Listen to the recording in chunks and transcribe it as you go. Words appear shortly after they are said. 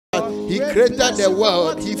He created the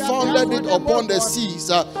world. He founded it upon the seas,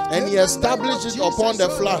 and he established it upon the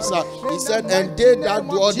floods. He said, and they that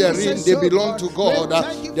dwell therein, they belong to God.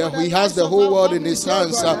 He has the whole world in his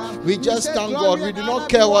hands. We just thank God. We do not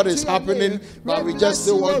care what is happening, but we just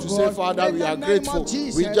still want to say, Father, we are grateful.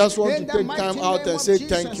 We just want to take time out and say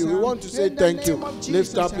thank you. We want to say thank you.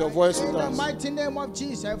 Lift up your voice with us. In the mighty name of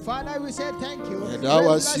Jesus, Father, we say thank you. And that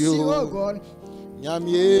was you. Oh God.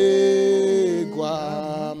 Nyamye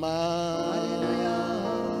guama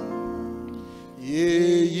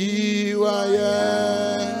ye yiwa ye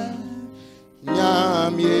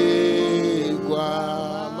Nyamye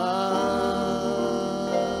guama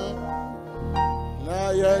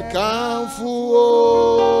na ye kamfu o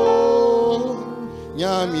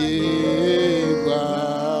Nyamye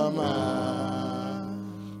guama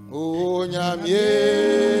o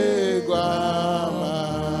Nyamye guama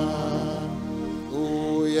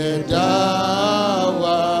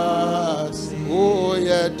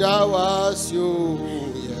Dawas you,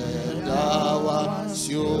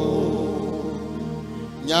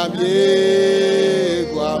 Nyamye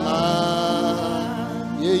guama,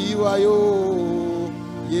 ye iwa yo,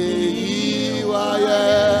 ye iwa ye,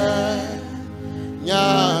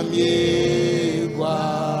 Nyamye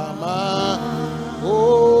guama,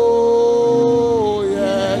 oh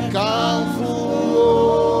ye kamfu,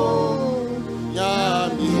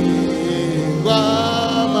 Nyamye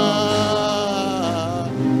guama.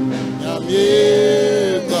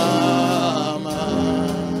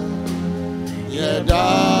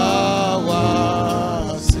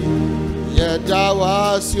 That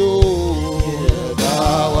was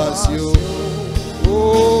you.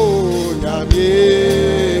 Oh,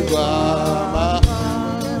 Nyamye guama,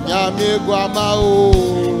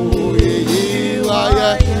 oh,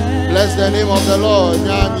 bless the name of the Lord.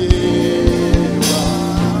 Nyamye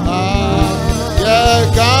guama,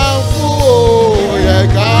 ye kamfu,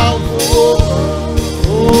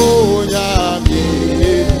 oh,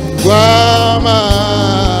 Nyamye guama,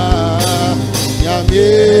 Nyamye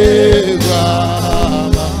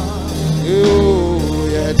guama.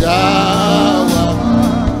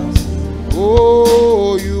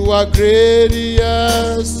 Oh, you are great,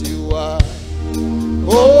 yes, you are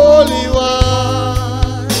Holy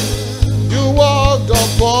One. You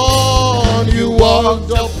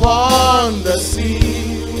walked upon the sea.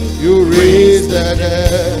 You raised the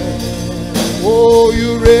dead. Oh,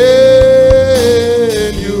 you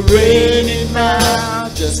reign in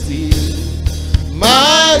majesty,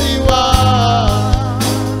 mighty One.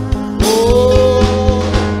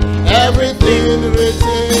 Everything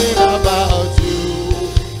written about you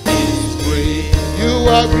is great. You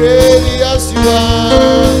are great, yes you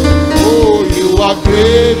are. Oh, you are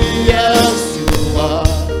great, yes you are.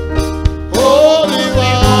 Holy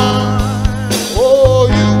One. Oh,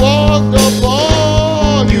 you walked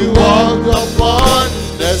upon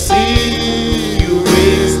the sea. You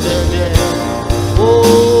raised the dead.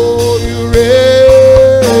 Oh, you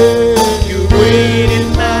reign in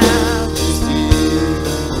majesty.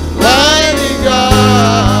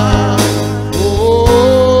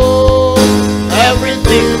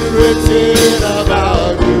 Written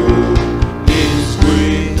about you is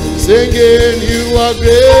great. Singing, you are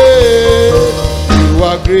great, you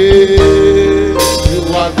are great, you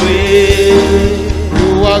are great, you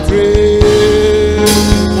are great,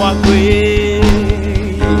 you are great,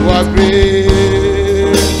 you are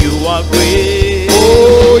great, you are great.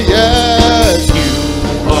 Oh yes, you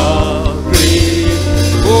are great.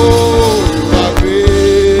 Oh, you are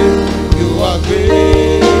great, you are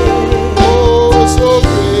great. Oh, so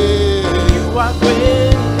great. You are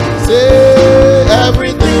great. Say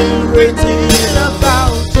everything written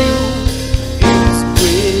about you is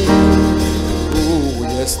great. Oh,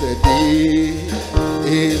 yesterday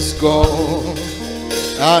is gone.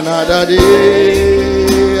 Another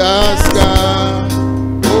day has come.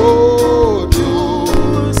 Oh, do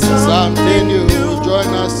something new. Join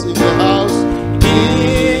us in the house.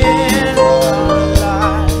 In our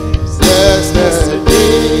lives. Yes,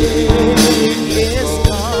 yesterday is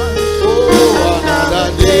gone. Oh, another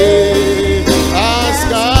day has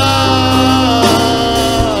come.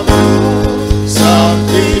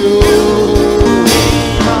 Something new.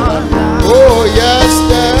 Oh,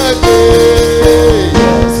 yesterday.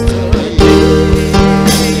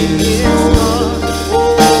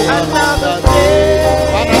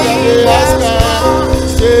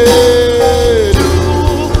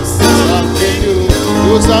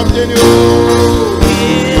 Something new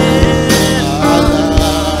in our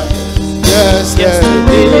life. Yes,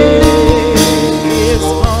 yesterday is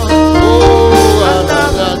gone. Oh,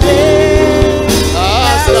 another day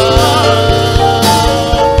has come.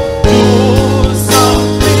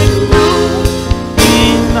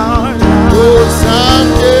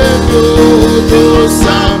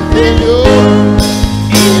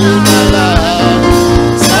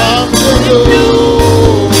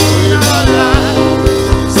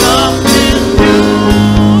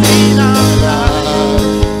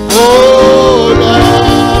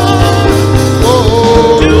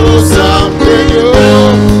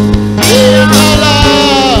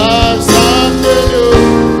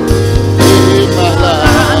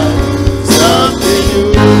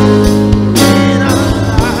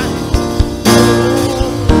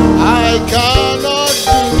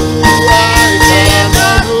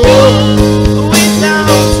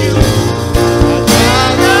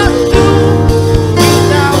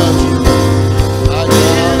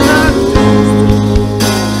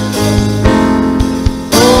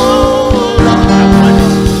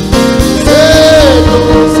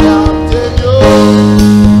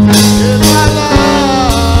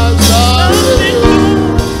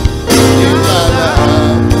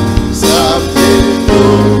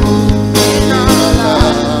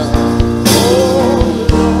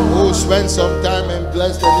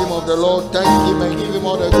 of the Lord. Thank him and give him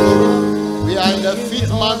all the glory. We are in the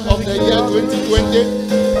 5th month of the year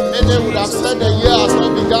 2020. Many would have said the year has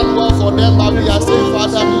not begun well for them, but we are saying,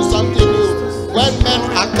 Father, do something new. When men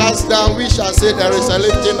are cast down, we shall say there is a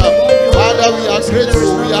lifting up. Father, we are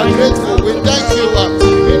grateful. We are grateful. We thank you.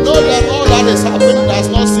 We know that all that is happening does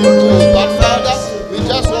not seem good, but Father, we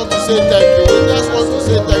just want to say thank you. We just want to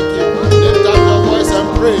say thank you. Lift up your voice and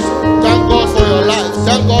pray. Thank God for your life.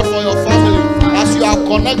 Thank God for your family. As you are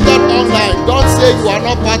connected online, don't say you are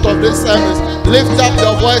not part of this service. Lift up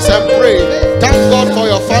your voice and pray. Thank God for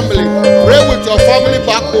your family. Pray with your family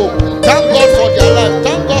back home. Thank God for their life.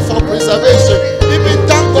 Thank God for preservation. Even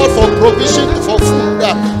thank God for provision for food.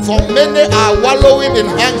 For many are wallowing in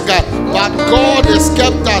hunger, but God has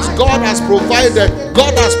kept us. God has provided.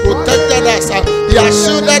 God has protected us. He has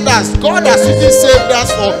shielded us. God has even saved us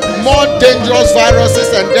from more dangerous viruses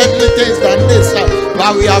and deadly things than this.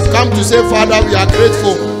 But we have come to say, Father, we are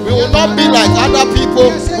grateful. We will not be like other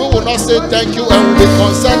people. We will not say thank you and we will be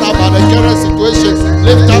concerned about the current situation.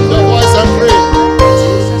 Lift up your voice and pray.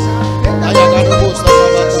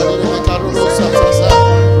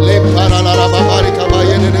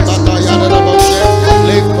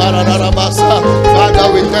 Father,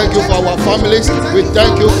 we thank you for our families. We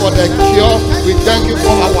thank you for the cure. We thank you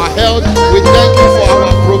for our health. We thank you for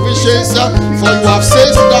our provisions. For you have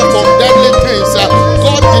saved us from deadly things.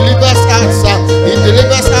 God delivers us. He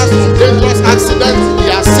delivers us from dangerous accidents. He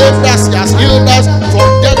has saved us. He has healed us from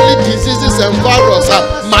deadly diseases and viruses.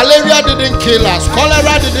 Malaria didn't kill us.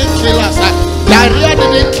 Cholera didn't kill us. Diarrhea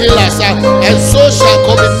didn't kill us. And so shall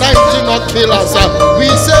COVID-19 not kill us. We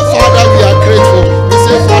say, Father, we are grateful. We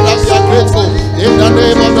say, Father, we are grateful. In the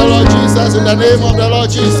name of the Lord Jesus. In the name of the Lord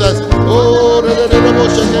Jesus. Oh,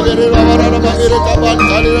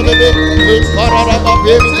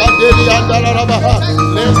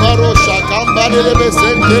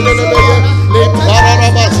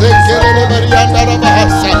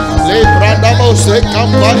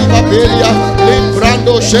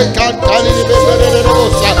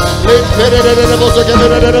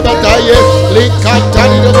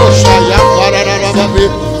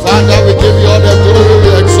 Father, we give you all the glory, we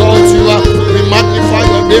exalt you, we magnify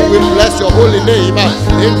your name, we bless your holy name.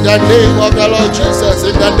 In the name of the Lord Jesus,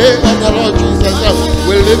 in the name of the Lord Jesus,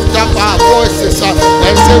 we lift up our voices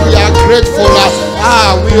and say we are grateful.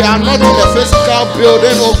 We are not in a physical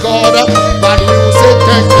building, oh God, but we will say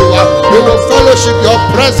thank you. We will fellowship your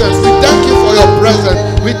presence. We thank you for your presence.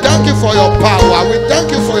 We thank you for your power. We thank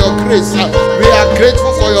you for your grace. We are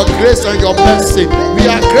grateful for your grace and your mercy. We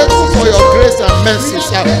are grateful for your grace and mercy.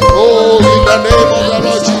 Oh, in the name of the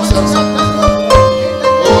Lord Jesus.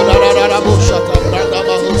 Oh,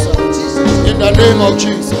 in the name of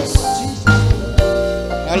Jesus.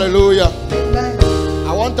 Hallelujah.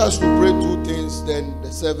 I want us to pray two things, then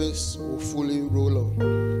the service will fully roll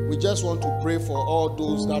on. We just want to pray for all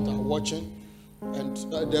those that are watching, and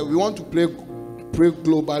then we want to pray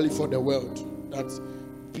globally for the world, that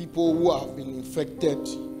people who have been infected,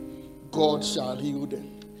 God shall heal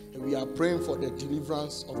them. And we are praying for the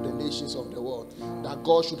deliverance of the nations of the world, that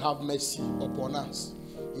God should have mercy upon us.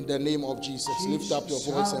 In the name of Jesus, lift up your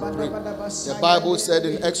voice and pray. The Bible said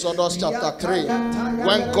in Exodus chapter 3,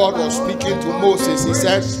 when God was speaking to Moses, he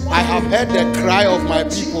said, I have heard the cry of my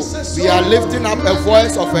people. We are lifting up a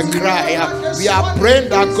voice of a cry. We are praying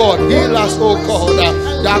that God heal us, oh God.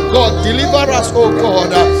 That God deliver us, oh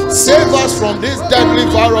God. Save us from this deadly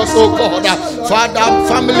virus, oh God. Father,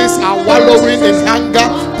 families are wallowing in hunger.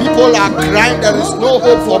 People are crying. There is no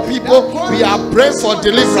hope for people. We are praying for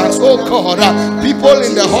deliverance, oh God. People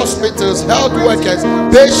in the hospitals, health workers,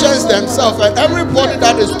 patients themselves, and everybody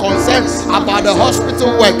that is concerned about the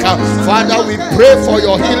hospital worker. Father, we pray for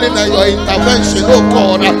your healing and your intervention, oh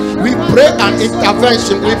God. We pray an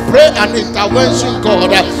intervention. We pray an intervention,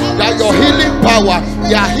 God, that your healing power,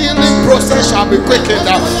 their healing process shall be quickened.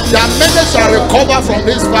 Their many shall recover from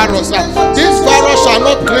this virus. This virus shall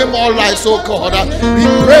not claim all lives, oh God. We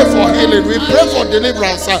pray for healing. We pray for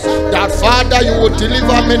deliverance. That Father, you will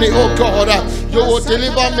deliver many, oh God. You will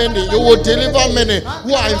deliver many. You will deliver many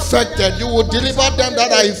who are infected. You will deliver them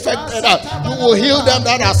that are infected. You will heal them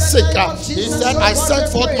that are sick. He said, I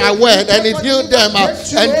sent forth my word and it healed them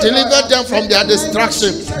and delivered them from their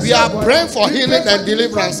destruction. We are praying for healing and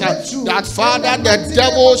deliverance. That Father, the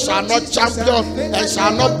devil shall not champion and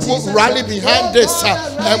shall not rally behind this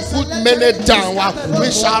and put many down. We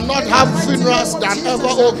shall not have funerals than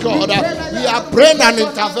ever, oh God. We are praying an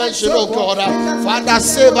intervention, oh God. Father,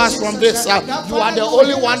 save us from this. You are the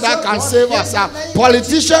only one that can save us.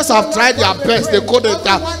 Politicians have tried their best. They couldn't.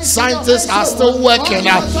 Scientists are still working.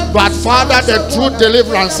 But Father, the true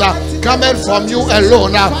deliverance coming from you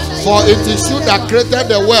alone. For it is you that created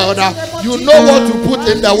the world. You know what to put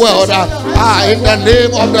in the world. In the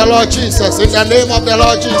name of the Lord Jesus. In the name of the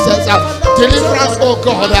Lord Jesus. Deliverance, oh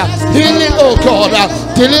God. Healing, oh God.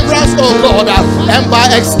 Deliverance, oh God. And by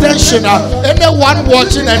extension, anyone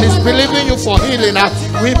watching and is believing you for healing,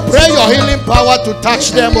 we pray your healing power to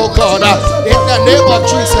touch them, oh God. In the name of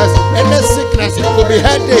Jesus. Any sickness, it could be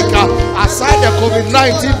headache, aside the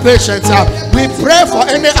COVID-19 patients, we pray for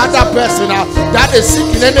any other person that is sick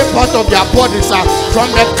in any part of their bodies, from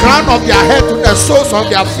the crown of their head to the soles of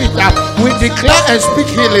their feet. We declare and speak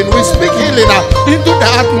healing. We speak healing into the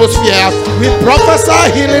atmosphere. We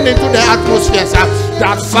prophesy healing into the atmosphere.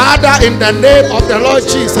 That Father, in the name of the Lord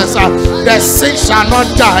Jesus, the sick shall not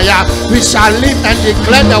die. We shall live and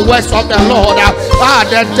declare the words of the Lord.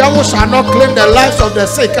 The devil shall not claim the lives of the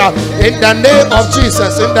sick. In the name of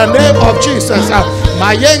Jesus. In the name of Jesus.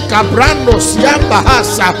 Mayenka brando siamba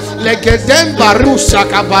hasa legedem barusa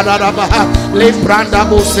kabarabaha le branda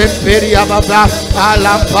bose peria baba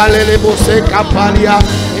alampale le bose kapalia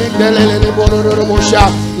indelele bororo bosha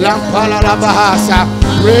lampala bahasa.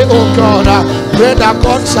 Pray, oh God, pray that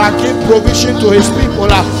God shall give provision to his people.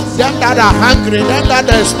 Them that are hungry, them that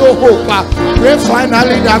there is no hope. Pray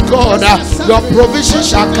finally that God, your provision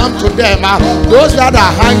shall come to them. Those that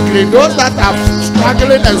are hungry, those that are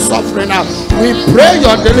struggling and suffering, we pray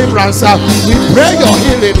your deliverance. We pray your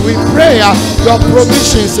healing. We pray your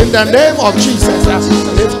provisions in the name of Jesus.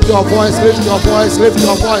 Lift your voice, lift your voice, lift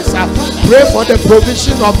your voice. Pray for the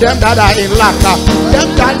provision of them that are in lack,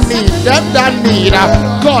 them that need, them that need.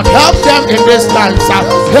 God, help them in this time.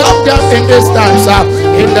 Help them in this time.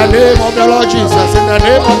 In the name of the Lord Jesus. In the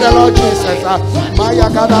name of the Lord Jesus. Maya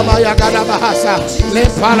gada bahasa. Le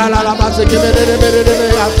pala la la base que me de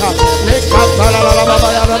beata. Le kapala la la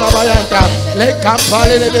bayanta. Le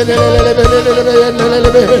kapale le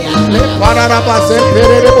para la base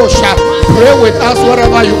pere de bosha. Pray with us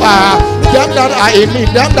wherever you are. Them that are in need,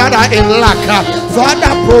 them that are in lack,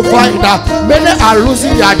 Father, provide. Many are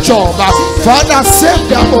losing their job. Father, save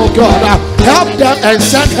them, oh God. Help them and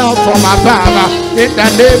send help from above. In the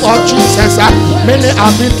name of Jesus. Many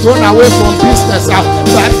have been thrown away from business.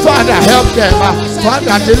 But Father, help them.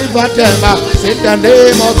 Father, deliver them. In the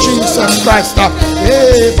name of Jesus Christ.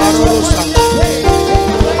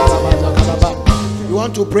 You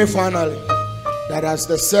want to pray finally that as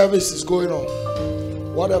the service is going on,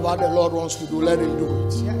 whatever the Lord wants to do, let him do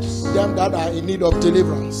it. Yes. Them that are in need of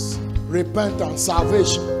deliverance, repentance,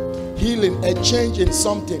 salvation, healing, a change in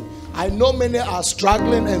something. I know many are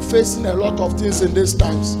struggling and facing a lot of things in these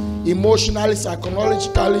times. Emotionally,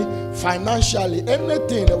 psychologically, financially,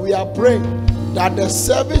 anything. We are praying that the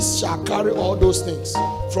service shall carry all those things.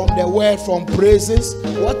 From the word, from praises,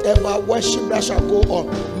 whatever worship that shall go on.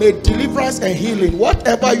 May deliverance and healing,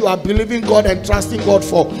 whatever you are believing God and trusting God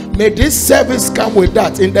for, may this service come with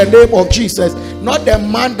that in the name of Jesus. Not the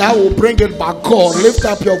man that will bring it back. God, lift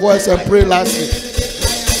up your voice and pray lastly.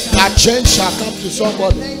 That change shall come to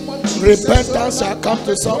somebody. Repentance shall come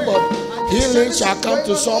to somebody. Healing shall come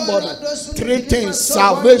to somebody. Three things.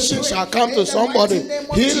 Salvation shall come to somebody.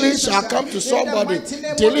 Healing shall come to somebody.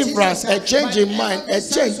 Deliverance, a change in mind, a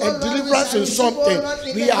change, a deliverance in something.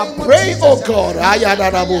 We are praying, oh God.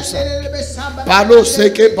 Ayadarabosa.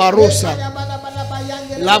 Paroseke parosa.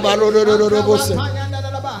 Labarodorobosa.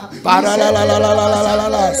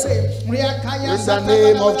 In the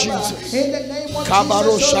name of Jesus.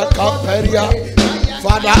 Kabarosha Kamperia.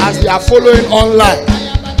 Father, as they are following online,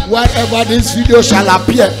 wherever this video shall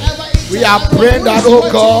appear, we are praying that, oh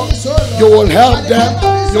God, you will help them,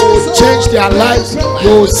 you will change their lives, you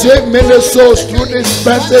will save many souls through this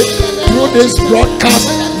message, through this broadcast.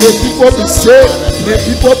 May people be saved, may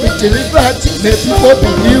people be delivered, may people be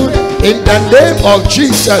healed in the name of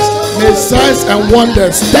Jesus. May signs and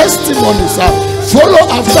wonders, testimonies follow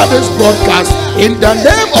after this broadcast in the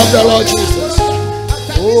name of the Lord Jesus.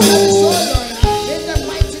 Oh.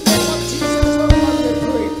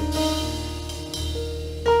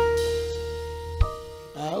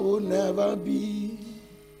 Be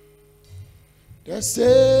the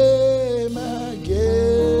same again.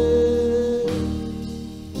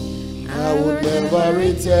 I would never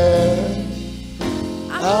return.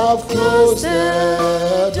 I've closed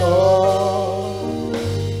the door.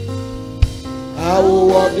 I will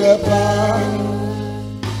walk the path.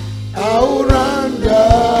 I will run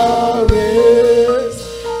the race,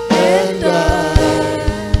 and I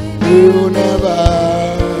will never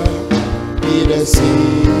be the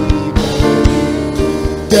same.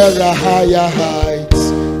 There are higher heights.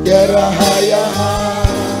 There are higher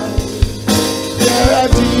heights. There are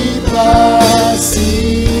deeper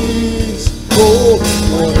seas. Oh,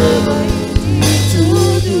 whatever to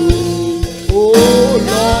do. Oh,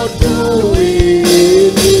 Lord, do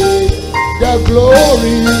it. The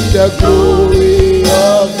glory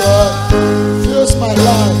of God fills my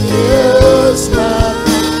life, fills my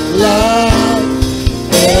life,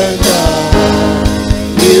 and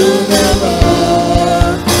will never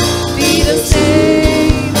be the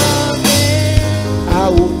same again. I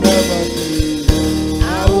will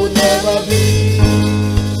never be.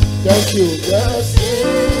 Thank you. The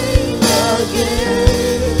same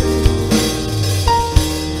again.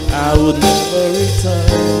 I will never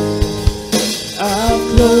return. I'll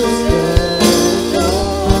close the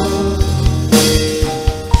door.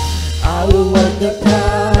 I will walk the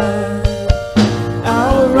path.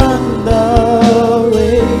 I'll run the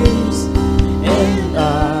race, and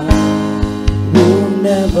I will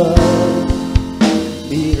never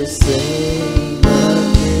be the same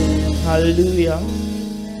again. Hallelujah.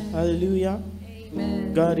 Hallelujah.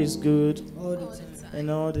 Amen. God is good All the time. and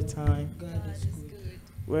all the time. God is good.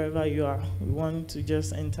 Wherever you are, we want to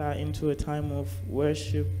just enter into a time of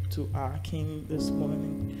worship to our King this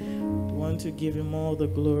morning. We want to give him all the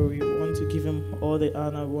glory. We want to give him all the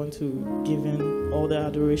honor. We want to give him all the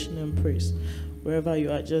adoration and praise. Wherever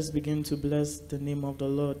you are, just begin to bless the name of the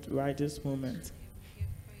Lord right this moment.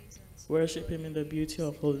 Worship him in the beauty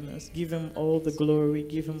of holiness. Give him all the glory.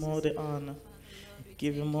 Give him all the honor.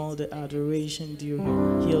 Give him all the adoration due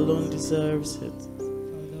him. He alone deserves it.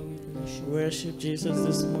 Worship Jesus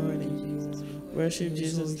this morning. Worship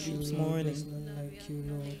Jesus this morning.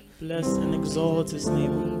 Bless and exalt his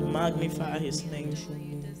name. Magnify his name.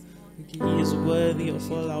 He is worthy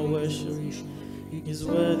of all our worship. He is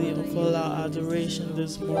worthy of all our adoration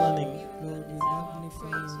this morning.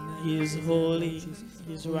 He is holy.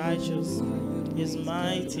 He is righteous. He is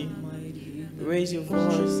mighty. Raise your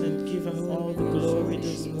voice and give him all the glory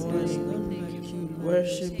this morning.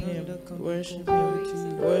 Worship him. Worship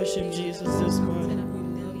him. Worship Jesus this morning.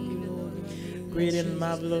 Great and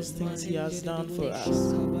marvelous things he has done for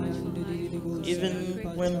us. Even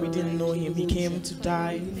when we didn't know him, he came to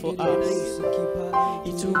die for us.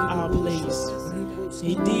 He took our place.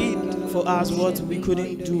 He did for us what we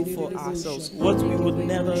couldn't do for ourselves, what we would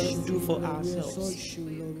never do for ourselves.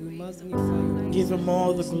 Give him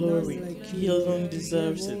all the glory. He alone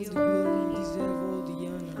deserves it.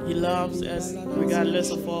 He loves us regardless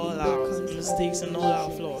of all our mistakes and all our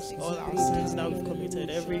flaws, all our sins that we've committed,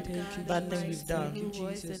 every bad thing we've done.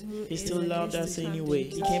 He still loved us anyway.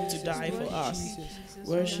 He came to die for us.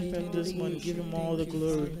 Worship him this morning. Give him all the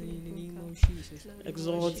glory.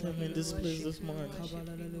 Exalt him in this place this morning.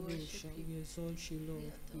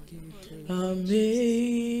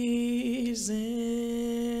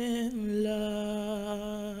 Amazing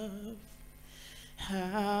love.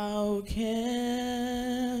 How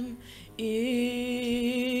can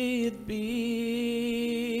it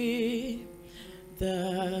be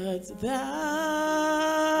that thou,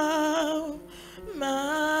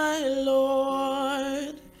 my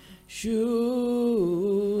Lord,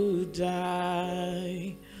 should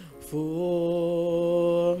die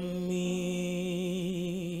for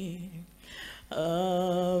me?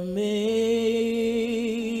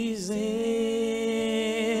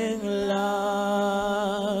 Amazing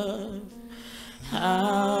love.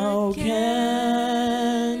 How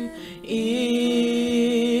can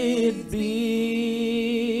it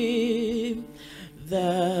be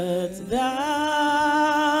that thou,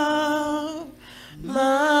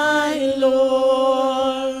 my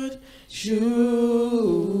Lord,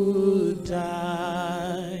 should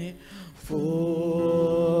die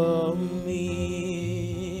for me?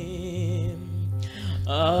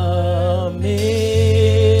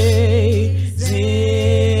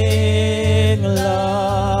 Amazing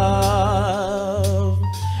love.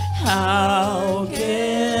 How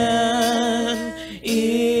can it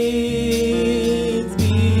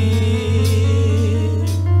be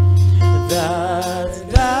that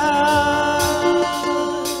thou,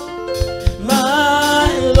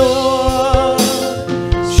 my Lord,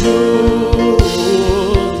 should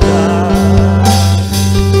die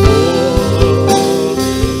for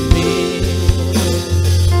me?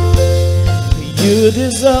 You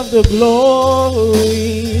deserve the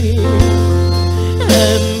glory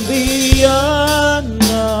and the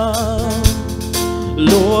honor.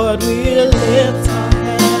 Lord, we lift our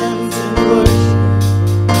hands in worship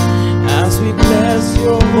as we bless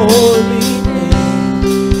your holy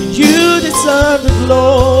name. You deserve the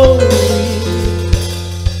glory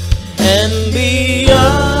and the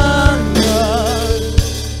honor.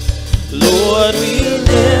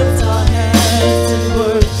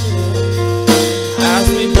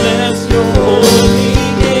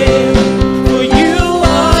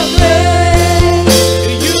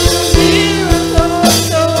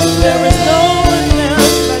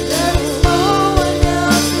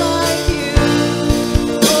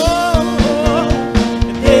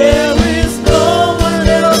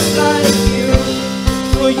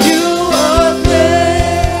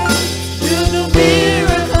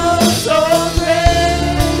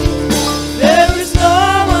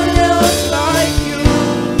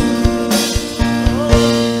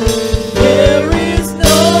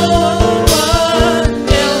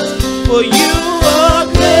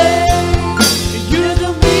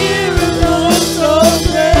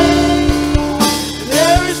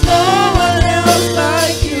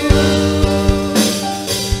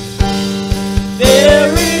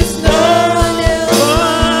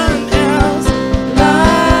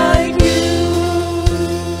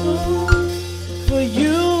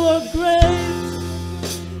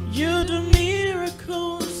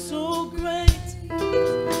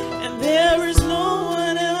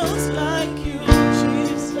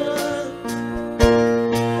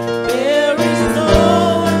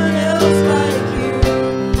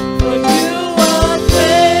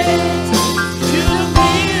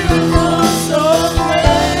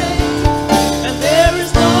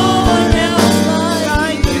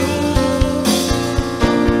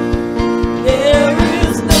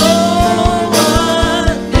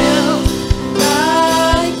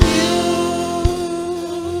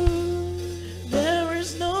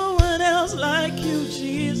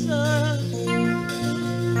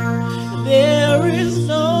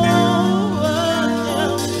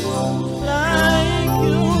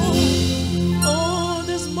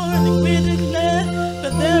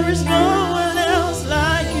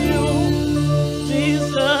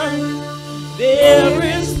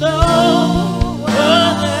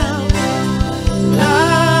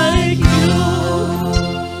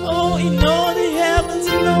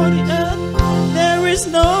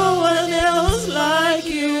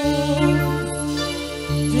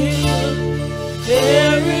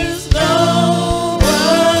 There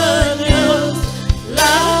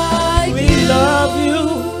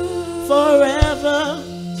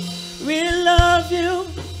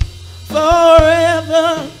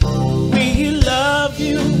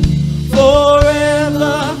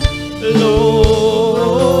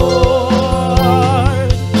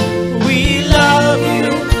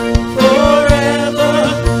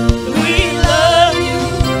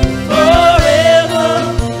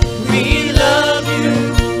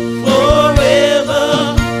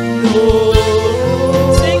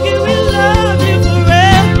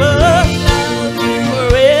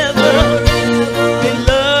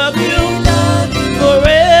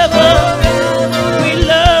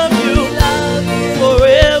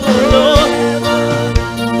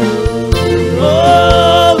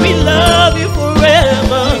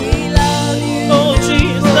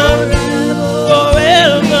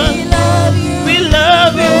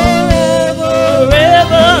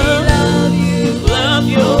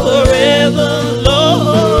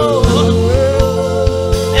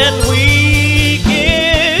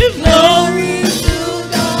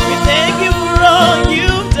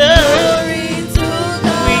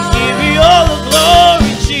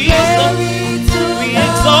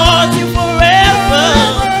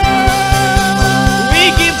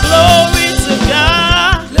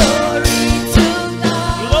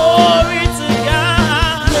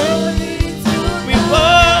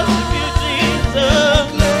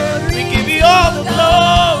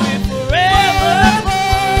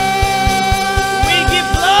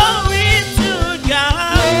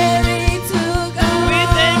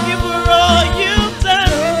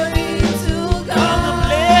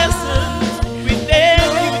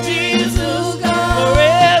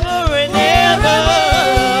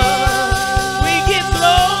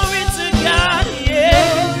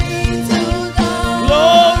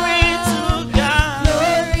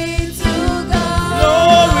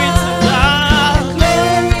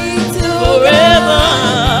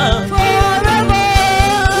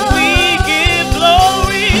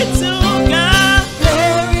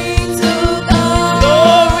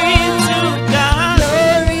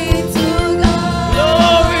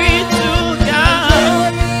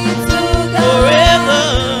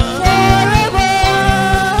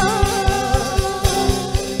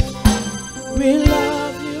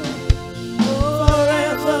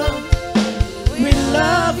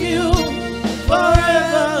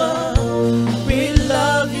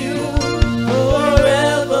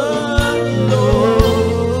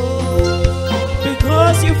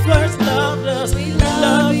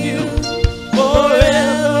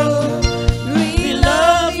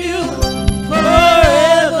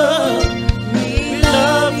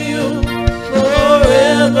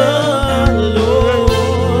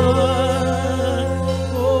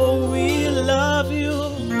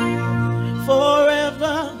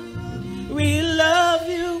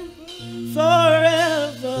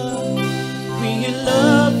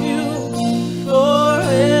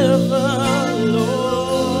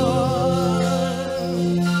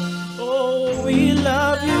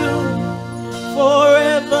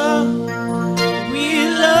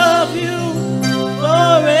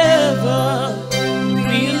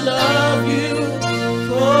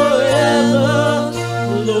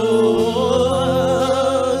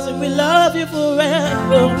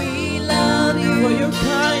We love you for your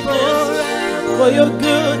kindness, forever. for your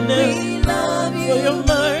goodness, We love you for your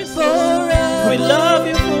mercy. forever. We love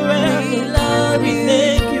you forever. We love We you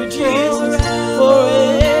thank you, Jesus,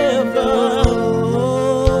 forever.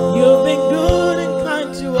 forever. You've been good and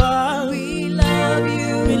kind to us. We love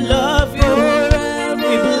you We love you. forever.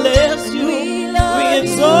 We bless you. We love We you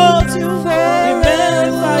exalt you. We forever.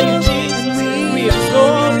 magnify you, Jesus. We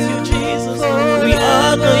exalt you, Jesus. We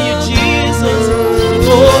honor you, Jesus.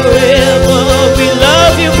 Forever. We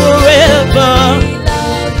love you forever. We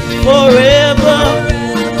love you Forever. forever.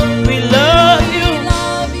 We love you We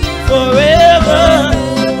love you forever.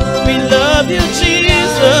 We love you,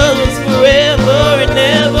 Jesus, forever and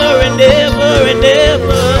ever and ever and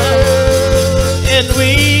ever. And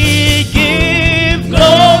we give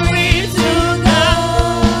glory to God.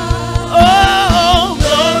 Oh, glory.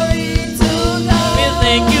 glory to God. We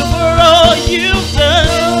thank you for all you've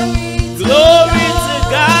done. Glory to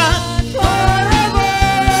God. Forever.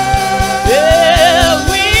 Yeah,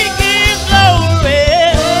 we give glory.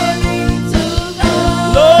 Glory to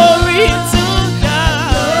Glory to God.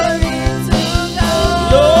 God.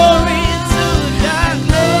 Glory to God. Glory to God.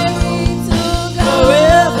 Glory to God.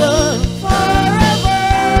 Forever. Forever.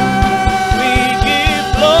 We give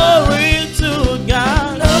glory to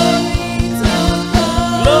God.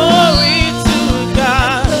 Glory to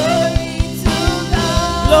God. Glory to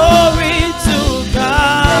God. Glory to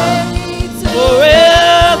God. Glory to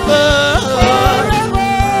God. Forever.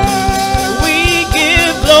 We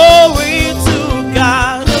give glory to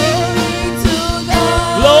God.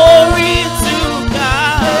 Glory to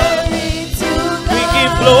God. We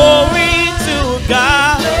give glory to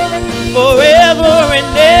God. Forever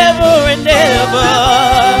and ever and ever.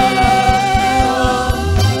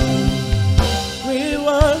 We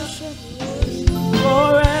worship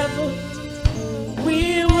forever. We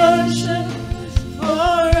worship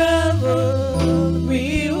forever. We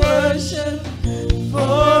worship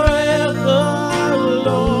forever,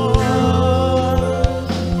 Lord.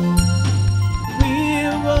 We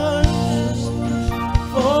worship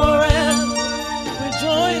forever. We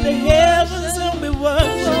join the heavens and we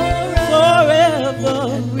worship forever.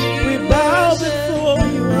 We bow before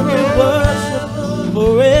you and we worship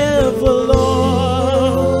forever,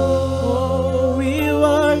 Lord. We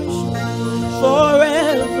worship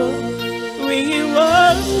forever. We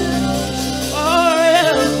worship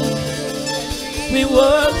forever. We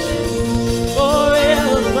worship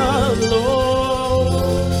forever, Lord.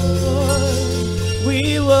 We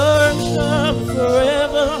worship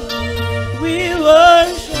forever. We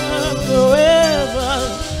worship forever.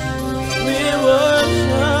 We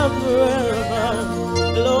worship forever,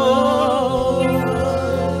 Lord.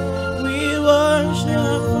 We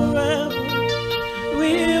worship forever.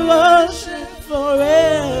 We worship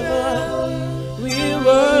forever. We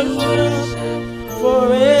worship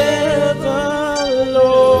forever,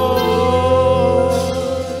 Lord.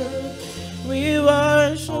 We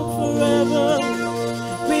worship forever.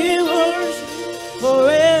 We worship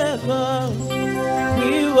forever.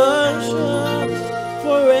 We worship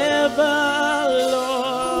forever,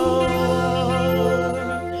 Lord.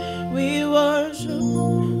 We worship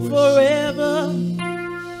forever.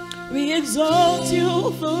 We exalt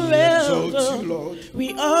you forever. Exalt you, Lord.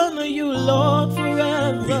 We honor you, Lord,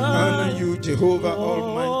 forever. We honor you, Jehovah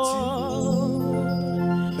Almighty.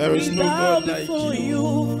 There is no God like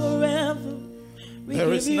you. Forever.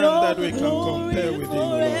 There is none that we can compare with you,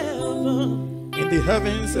 Lord. In the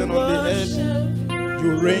heavens and on the earth,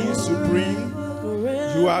 you reign supreme.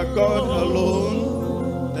 You are God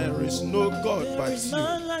alone. There is no God but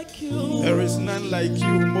you. There is none like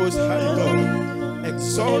you, Most High God,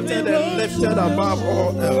 exalted and lifted above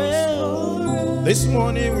all else. This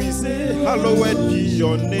morning we say, hallowed be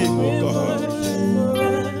your name, O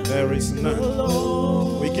God. There is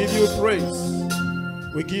none. We give you praise.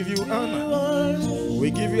 We give you honor. We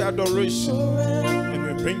give you adoration.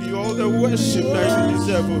 And we bring you all the worship that you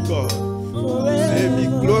deserve, O God. Say, be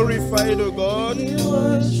glorified, O God. Be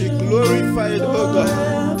glorified, O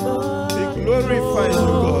God. Be glorified,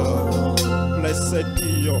 O God. Blessed be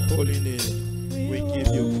your holy name. We give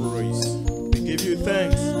you praise. We give you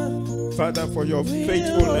thanks, Father, for your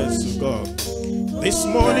faithfulness, O God. This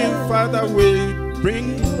morning, Father, we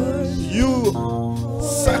bring you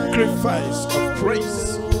sacrifice of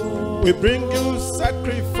praise. We bring you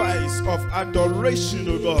sacrifice of adoration,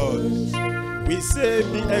 O God. We say,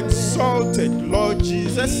 be exalted, Lord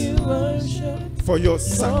Jesus, for your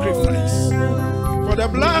sacrifice, for the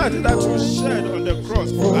blood that was shed on the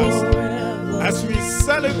cross for us. As we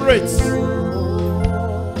celebrate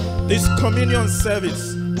this communion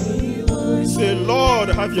service, we say, Lord,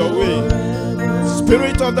 have your way.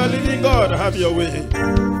 Spirit of the living God, have your way.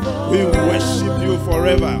 We worship you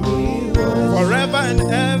forever. Forever and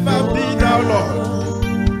ever be thou Lord.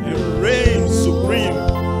 And reign supreme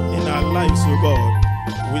in our lives, O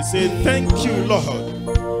God. We say thank you, Lord,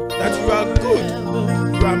 that you are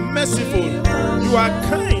good, you are merciful, you are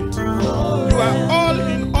kind, you are all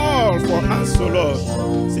in all for us, O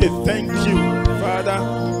Lord. Say thank you, Father,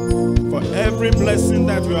 for every blessing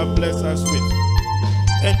that you have blessed us with.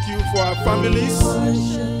 Thank you for our families,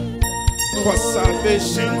 for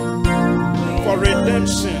salvation, for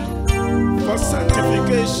redemption, for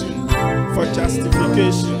sanctification, for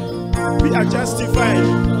justification. We are justified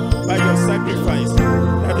by your sacrifice.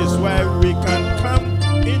 That is why we can come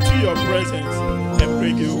into your presence and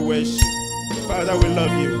bring you worship. Father, we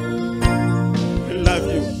love you. We love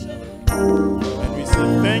you. And we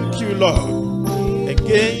say thank you, Lord.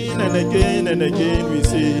 Again and again and again we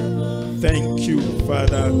say thank you,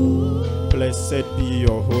 Father. Blessed be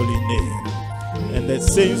your holy name. And the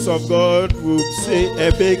saints of God will say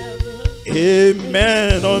a big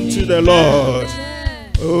amen unto the Lord.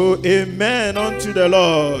 Oh, amen unto the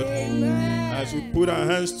Lord. As we put our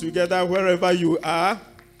hands together wherever you are,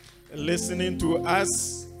 listening to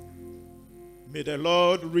us, may the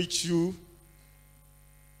Lord reach you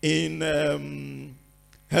in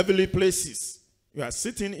heavenly places. You are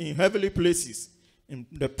sitting in heavenly places in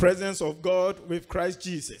the presence of God with Christ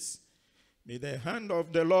Jesus. May the hand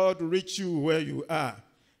of the Lord reach you where you are.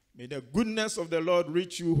 May the goodness of the Lord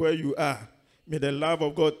reach you where you are. May the love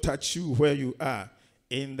of God touch you where you are.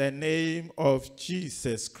 In the name of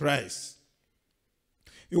Jesus Christ.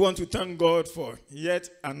 We want to thank God for yet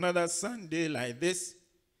another Sunday like this.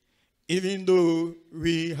 Even though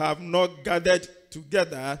we have not gathered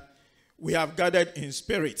together, we have gathered in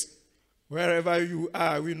spirit. Wherever you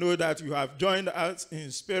are, we know that you have joined us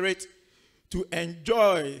in spirit to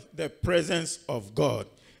enjoy the presence of God.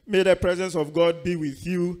 May the presence of God be with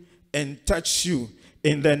you and touch you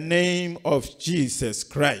in the name of Jesus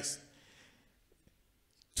Christ.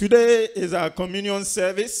 Today is our communion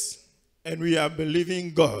service, and we are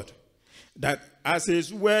believing God that as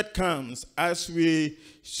his word comes, as we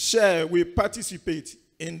share, we participate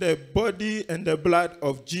in the body and the blood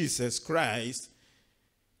of Jesus Christ.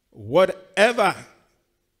 Whatever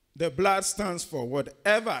the blood stands for,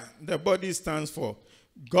 whatever the body stands for,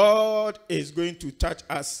 God is going to touch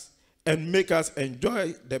us and make us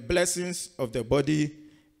enjoy the blessings of the body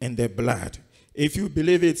and the blood. If you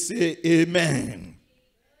believe it, say amen.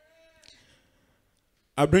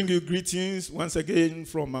 I bring you greetings once again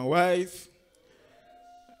from my wife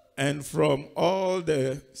and from all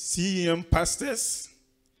the CEM pastors.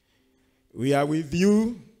 We are with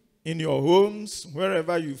you in your homes,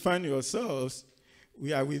 wherever you find yourselves.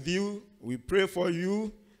 We are with you, we pray for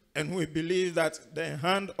you, and we believe that the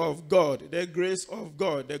hand of God, the grace of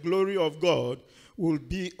God, the glory of God will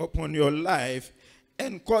be upon your life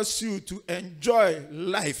and cause you to enjoy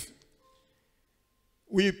life.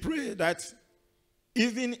 We pray that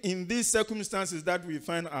even in these circumstances that we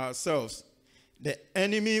find ourselves, the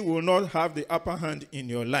enemy will not have the upper hand in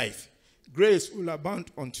your life. Grace will abound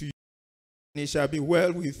unto you, and it shall be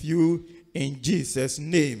well with you in Jesus'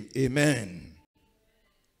 name. Amen.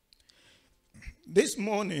 This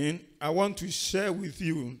morning, I want to share with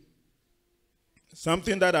you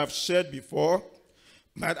something that I've shared before,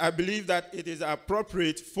 but I believe that it is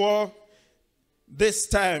appropriate for this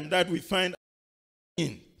time that we find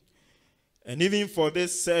in, and even for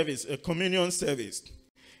this service, a communion service.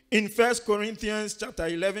 In 1 Corinthians chapter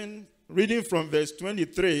 11, reading from verse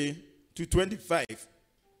 23 to 25,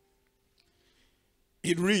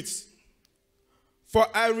 it reads, "For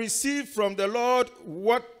I received from the Lord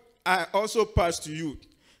what I also passed to you.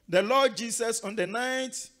 The Lord Jesus, on the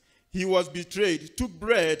night he was betrayed, took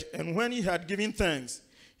bread, and when he had given thanks,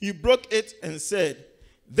 he broke it and said,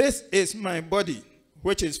 'This is my body,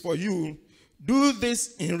 which is for you. Do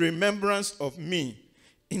this in remembrance of me.'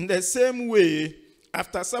 In the same way,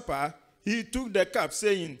 after supper, he took the cup,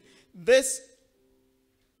 saying, 'This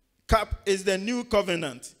cup is the new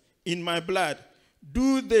covenant in my blood.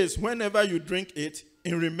 Do this whenever you drink it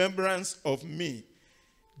in remembrance of me.'"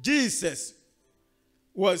 Jesus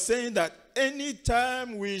was saying that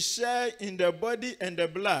anytime we share in the body and the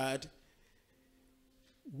blood,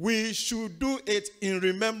 we should do it in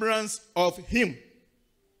remembrance of him.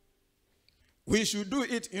 We should do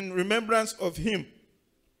it in remembrance of him.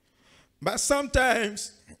 But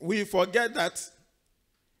sometimes we forget that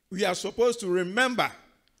we are supposed to remember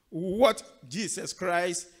what Jesus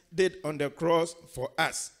Christ did on the cross for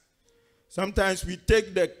us. Sometimes we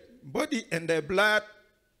take the body and the blood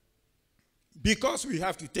because we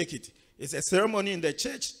have to take it. It's a ceremony in the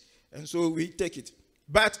church, And so we take it.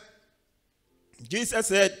 But Jesus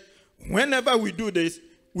said, whenever we do this,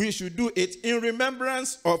 we should do it in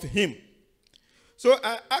remembrance of him. So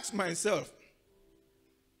I asked myself,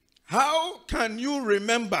 how can you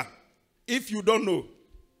remember if you don't know?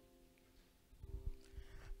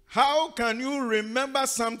 How can you remember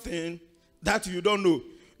something that you don't know?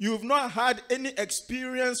 You've not had any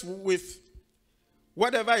experience with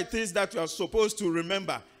whatever it is that you are supposed to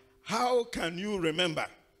remember. How can you remember?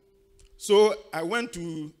 So I went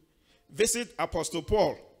to visit Apostle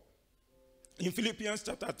Paul in Philippians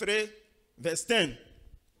chapter 3, verse 10.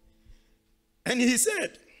 And he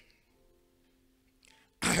said,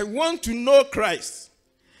 I want to know Christ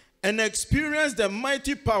and experience the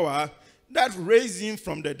mighty power that raised him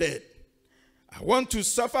from the dead. I want to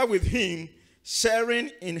suffer with him,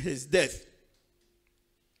 sharing in his death.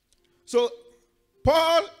 So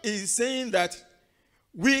Paul is saying that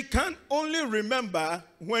we can only remember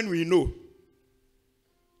when we know.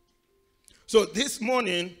 So this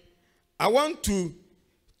morning, I want to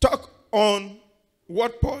talk on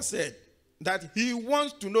what Paul said, that he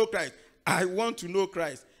wants to know Christ. I want to know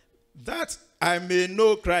Christ, that I may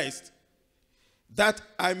know Christ, that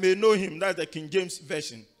I may know him. That's the King James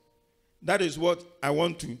Version. That is what I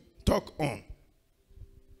want to talk on.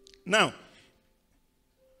 Now,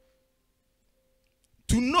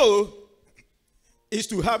 to know is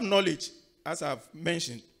to have knowledge, as I've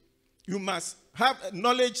mentioned. You must have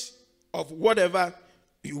knowledge of whatever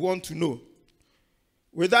you want to know.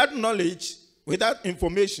 Without knowledge, without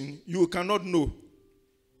information, you cannot know.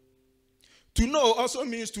 To know also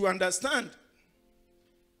means to understand.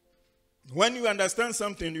 When you understand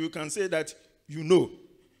something, you can say that you know.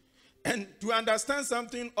 And to understand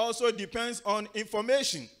something also depends on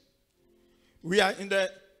information. We are in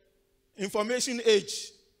the information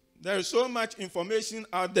age. There is so much information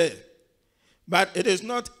out there. But it is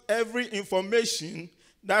not every information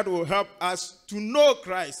that will help us to know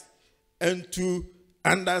Christ and to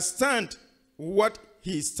understand what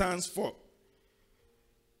he stands for.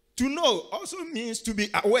 To know also means to be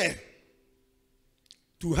aware,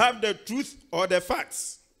 to have the truth or the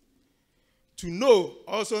facts. To know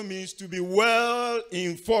also means to be well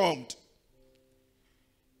informed.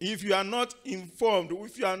 If you are not informed,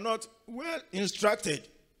 if you are not well instructed,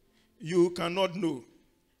 you cannot know.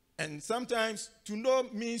 And sometimes to know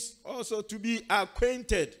means also to be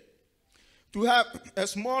acquainted, to have a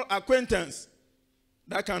small acquaintance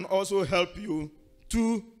that can also help you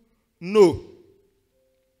to know.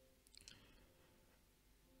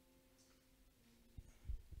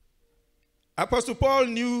 Apostle Paul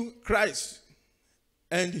knew Christ,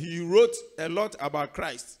 and he wrote a lot about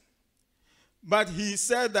Christ. But he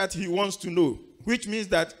said that he wants to know, which means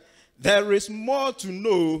that there is more to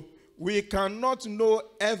know. We cannot know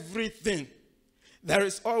everything. There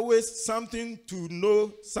is always something to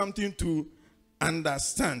know, something to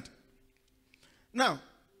understand. Now,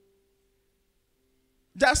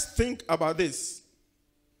 just think about this.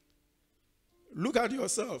 Look at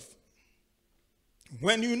yourself.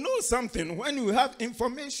 When you know something, when you have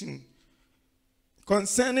information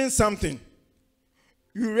concerning something,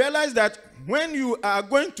 you realize that when you are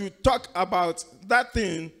going to talk about that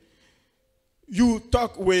thing, you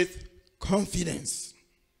talk with confidence.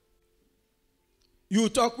 You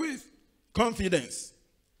talk with confidence.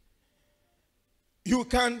 You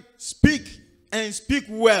can speak and speak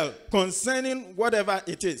well concerning whatever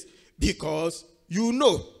it is because you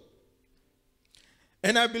know.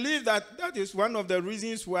 And I believe that that is one of the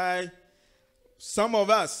reasons why some of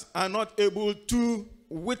us are not able to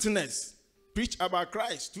witness, preach about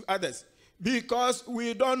Christ to others, because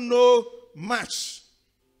we don't know much.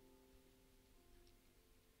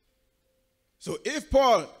 So if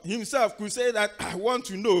Paul himself could say that I want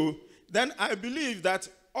to know, then I believe that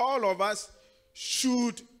all of us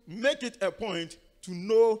should make it a point to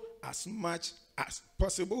know as much as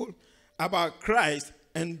possible about Christ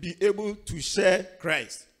and be able to share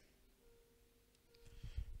Christ.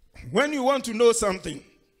 When you want to know something,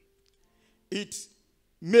 it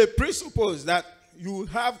may presuppose that you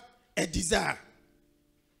have a desire.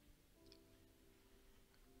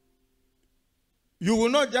 You will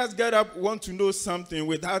not just get up, want to know something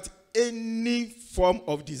without any form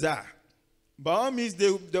of desire. By all means,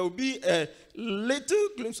 there will be a little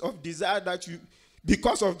glimpse of desire that you,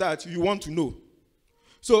 because of that, you want to know.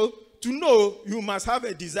 So, to know, you must have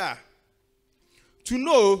a desire. To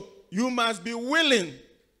know, you must be willing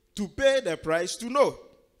to pay the price to know.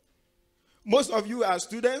 Most of you are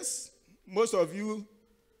students. Most of you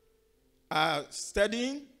are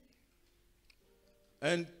studying.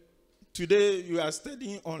 And today you are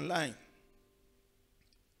studying online.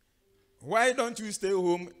 Why don't you stay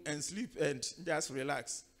home and sleep and just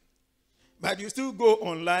relax? But you still go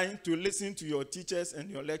online to listen to your teachers and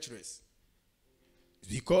your lecturers.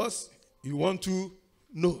 Because you want to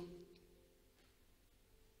know.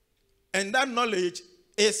 And that knowledge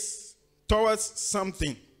is towards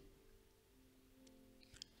something.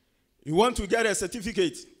 You want to get a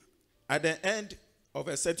certificate at the end of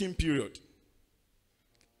a certain period.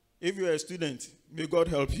 If you're a student, may God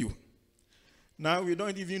help you. Now we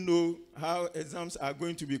don't even know how exams are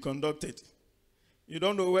going to be conducted. You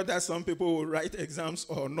don't know whether some people will write exams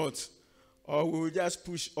or not, or we will just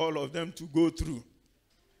push all of them to go through.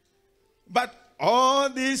 But all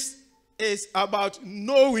this is about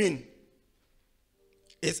knowing.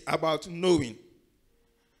 It's about knowing.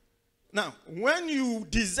 Now, when you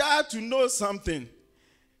desire to know something,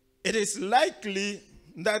 it is likely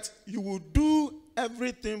that you will do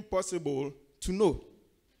everything possible to know.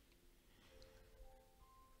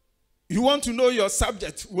 You want to know your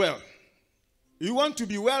subject well. You want to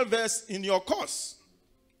be well versed in your course.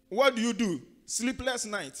 What do? Sleepless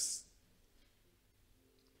nights.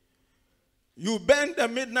 You burn the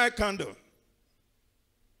midnight candle.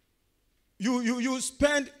 You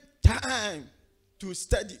spend time to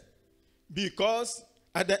study, because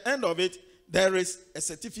at the end of it, there is a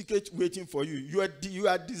certificate waiting for you. You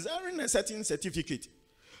are desiring a certain certificate.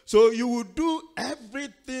 So you will do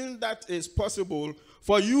everything that is possible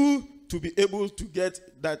for you to be able to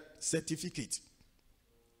get that certificate.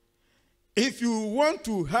 If you want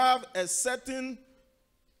to have a certain,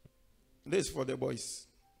 this is for the boys.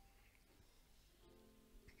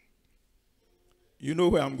 You know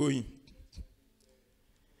where I'm going.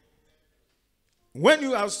 When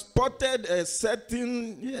you have spotted a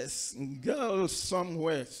certain, girl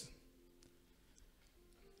somewhere,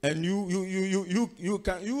 and you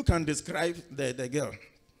can describe the girl,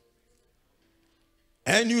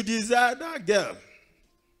 and you desire that girl,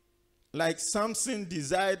 like Samson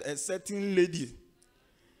desired a certain lady,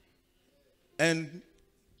 and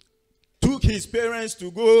took his parents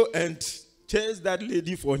to go and chase that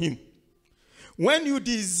lady for him. When you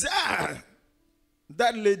desire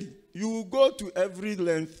that lady, you will go to every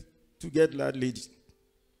length to get that lady.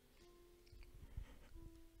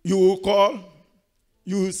 You will call,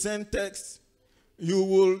 you will send text, you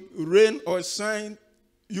will rain or shine,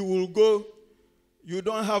 you will go, you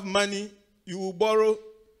don't have money, you will borrow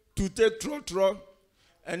to take trotro,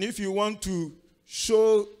 and if you want to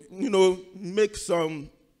show,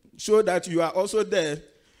 show that you are also there,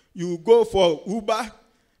 you go for Uber,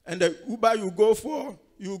 and the Uber you go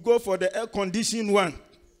for the air-conditioned one,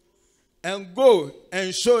 and go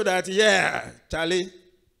and show that, Charlie,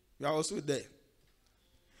 you are also there.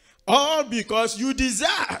 All because you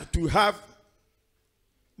desire to have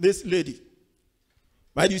this lady.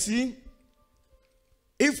 But you see,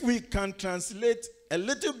 if we can translate a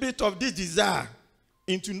little bit of this desire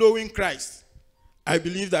into knowing Christ, I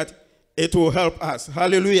believe that it will help us.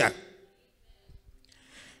 Hallelujah.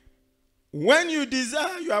 When you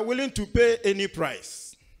desire, you are willing to pay any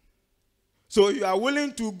price. So you are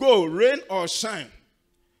willing to go, rain or shine.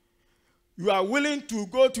 You are willing to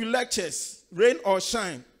go to lectures, rain or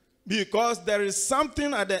shine, because there is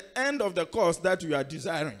something at the end of the course that you are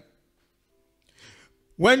desiring.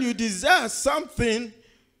 When you desire something,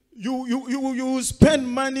 you spend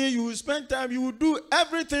money, you spend time, you will do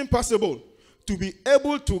everything possible to be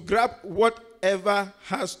able to grab whatever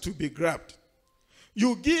has to be grabbed.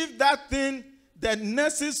 You give that thing the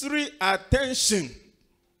necessary attention.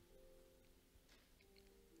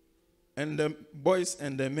 And the boys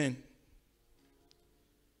and the men,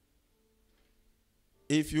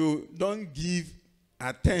 if you don't give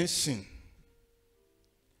attention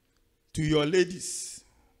to your ladies,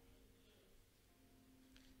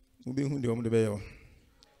 they will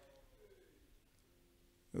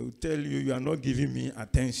tell you are not giving me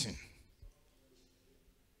attention.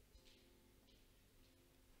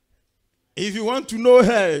 If you want to know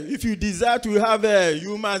her, if you desire to have her,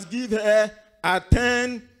 you must give her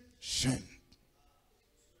attention.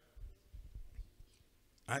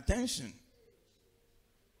 Attention.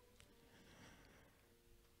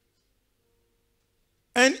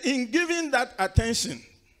 And in giving that attention,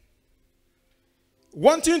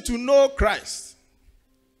 wanting to know Christ,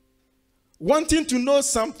 wanting to know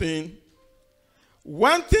something,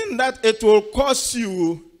 one thing that it will cost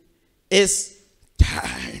you is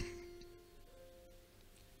time.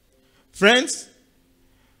 Friends,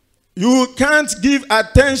 you can't give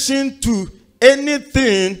attention to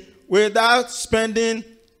anything without spending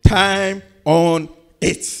time on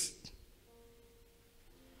it.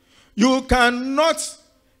 You cannot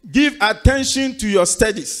give attention to your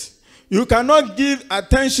studies. You cannot give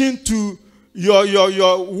attention to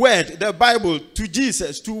your word, the Bible, to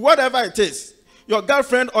Jesus, to whatever it is, your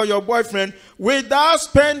girlfriend or your boyfriend, without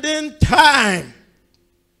spending time.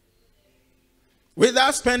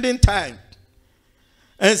 Without spending time.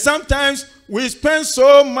 And sometimes we spend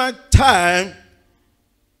so much time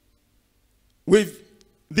with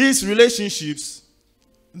these relationships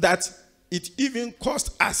that it even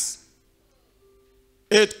costs us.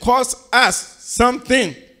 It costs us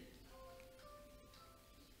something.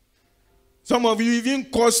 Some of you even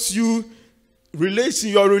cost you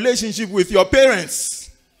your relationship with your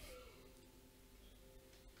parents.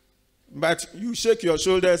 But you shake your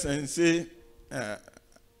shoulders and say,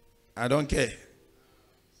 I don't care.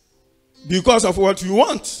 Because of what you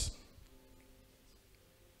want.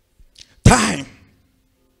 Time.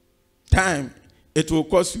 Time. It will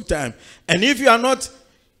cost you time. And if you are not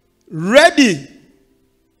ready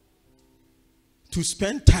to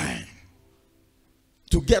spend time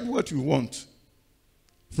to get what you want,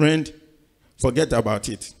 friend, forget about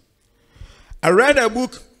it. I read a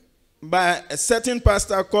book by a certain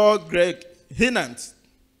pastor called Greg Hinant.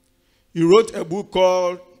 He wrote a book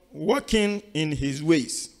called Walking in His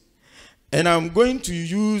Ways. And I'm going to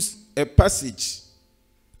use a passage.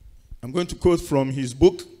 I'm going to quote from his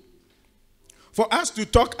book for us to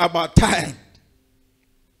talk about time.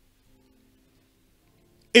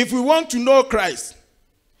 If we want to know Christ,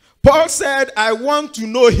 Paul said, I want to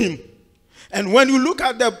know him. And when you look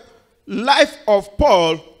at the life of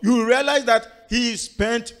Paul, you realize that he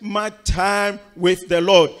spent much time with the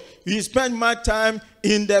Lord. He spent much time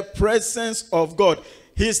in the presence of God.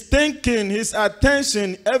 His thinking, his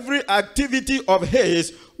attention, every activity of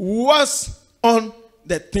his was on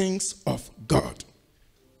the things of God.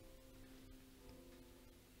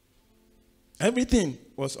 Everything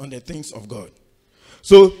was on the things of God.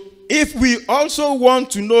 So if we also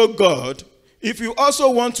want to know God, if you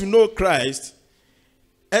also want to know Christ,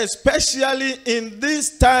 especially in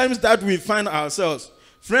these times that we find ourselves,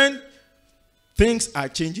 friend, things are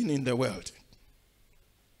changing in the world.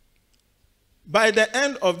 By the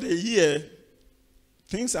end of the year,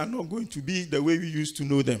 things are not going to be the way we used to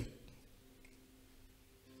know them.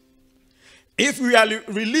 If we are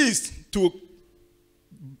released to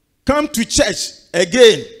come to church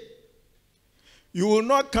again, you will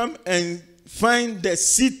not come and find the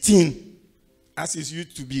sitting as it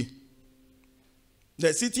used to be.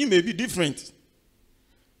 The sitting may be different.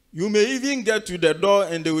 You may even get to the door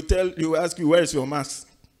and they will ask you, where is your mask?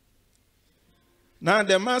 Now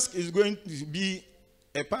the mask is going to be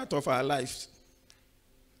a part of our lives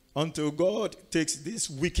until God takes this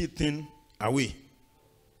wicked thing away.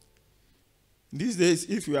 These days,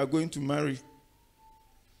 if you are going to marry,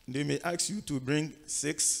 they may ask you to bring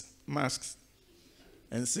 6 masks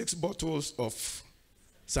and 6 bottles of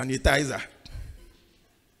sanitizer.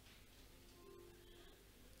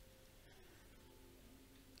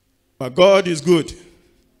 But God is good.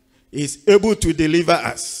 He is able to deliver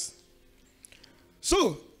us.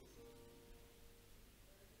 So,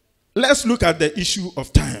 let's look at the issue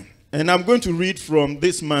of time. And I'm going to read from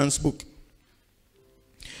this man's book.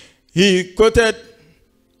 He quoted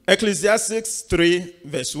Ecclesiastes 3,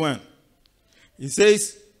 verse 1. He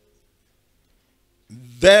says,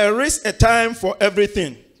 there is a time for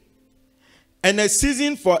everything, and a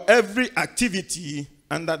season for every activity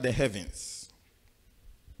under the heavens.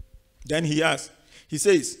 Then he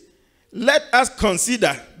says, let us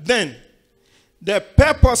consider then the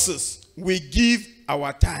purposes we give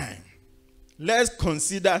our time. Let's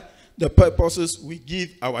consider the purposes we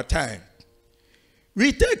give our time.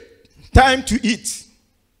 We take time to eat,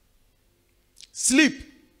 sleep,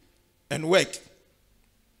 and work.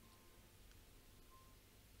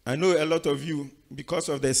 I know a lot of you, because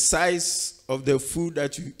of the size of the food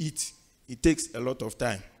that you eat, it takes a lot of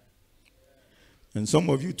time. And some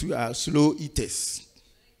of you too are slow eaters.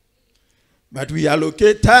 But we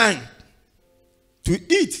allocate time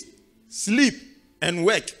to eat, sleep, and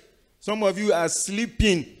work. Some of you are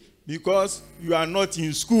sleeping because you are not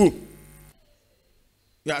in school.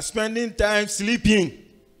 You are spending time sleeping.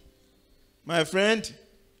 My friend,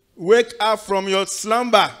 wake up from your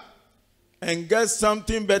slumber and get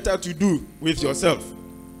something better to do with yourself.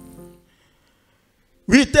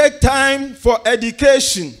 We take time for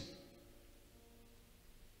education.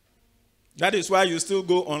 That is why you still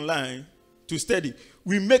go online to study.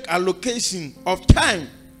 We make allocation of time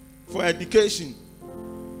for education.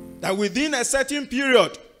 That within a certain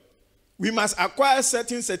period, we must acquire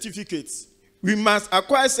certain certificates. We must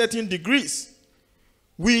acquire certain degrees.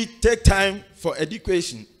 We take time for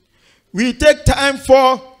education. We take time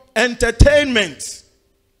for entertainment,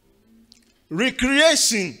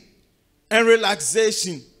 recreation, and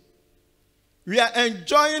relaxation. We are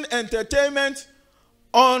enjoying entertainment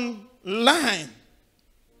online.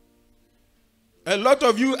 A lot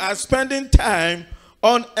of you are spending time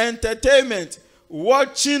on entertainment,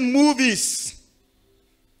 watching movies,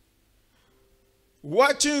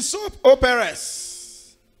 watching soap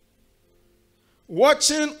operas,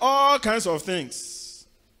 watching all kinds of things.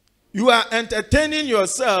 You are entertaining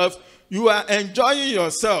yourself, you are enjoying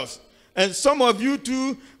yourself. And some of you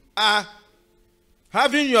too are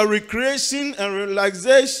having your recreation and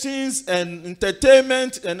relaxations and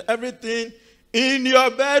entertainment and everything in your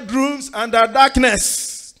bedrooms under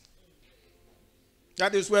darkness.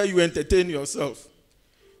 That is where you entertain yourself.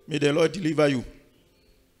 May the Lord deliver you.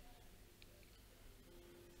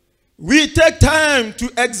 We take time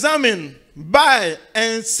to examine, buy,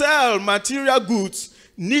 and sell material goods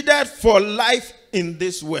needed for life in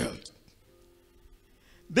this world.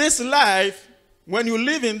 This life, when you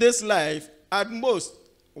live in this life, at most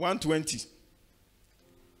 120.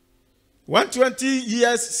 120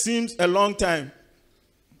 years seems a long time,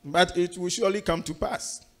 but it will surely come to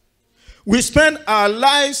pass. We spend our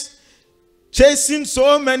lives chasing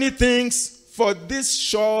so many things for this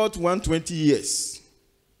short 120 years.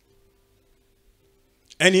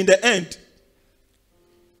 And in the end,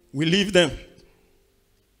 we leave them.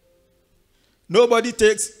 Nobody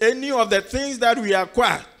takes any of the things that we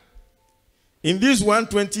acquire in these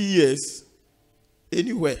 120 years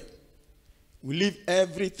anywhere. We leave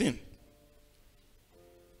everything.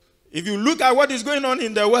 If you look at what is going on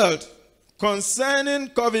in the world concerning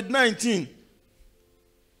COVID-19,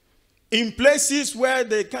 in places where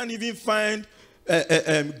they can't even find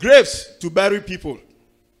graves to bury people,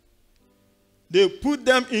 they put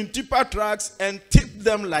them in tipper trucks and tip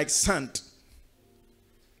them like sand.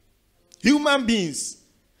 Human beings,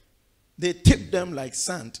 they tip them like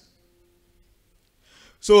sand.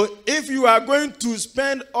 So if you are going to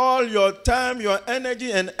spend all your time, your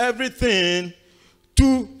energy, and everything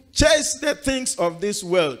to chase the things of this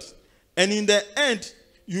world, and in the end,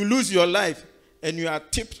 you lose your life, and you are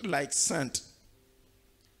tipped like sand,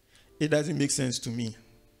 it doesn't make sense to me.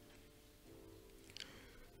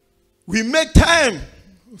 We make time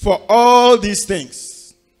for all these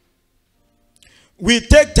things. We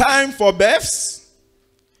take time for births.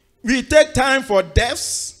 We take time for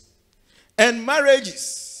deaths and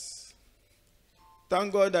marriages.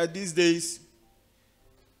 Thank God that these days,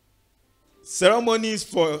 ceremonies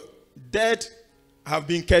for death have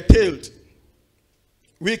been curtailed.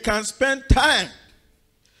 We can spend time.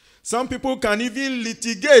 Some people can even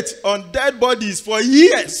litigate on dead bodies for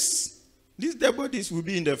years. These dead bodies will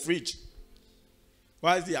be in the fridge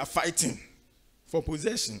while they are fighting for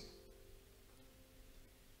possession.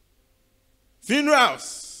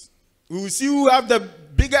 Funerals. We will see who have the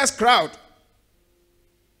biggest crowd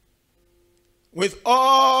with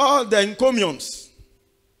all the encomiums.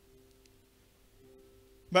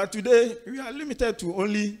 But today, we are limited to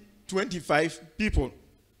only 25 people.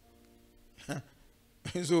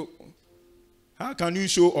 So, how can you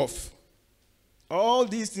show off? All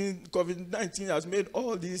these things, COVID-19 has made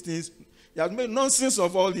all these things, it has made nonsense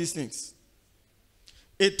of all these things.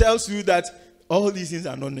 It tells you that all these things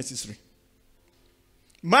are not necessary.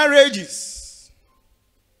 Marriages.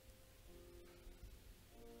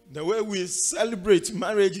 The way we celebrate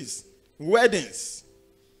marriages, weddings.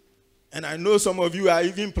 And I know some of you are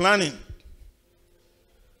even planning.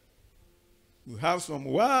 You have some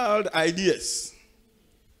wild ideas.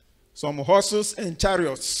 Some horses and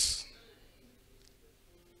chariots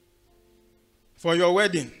for your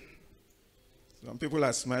wedding. Some people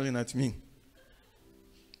are smiling at me.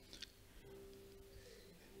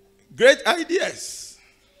 Great ideas.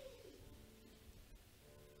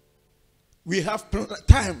 We have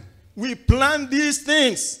time. We plan these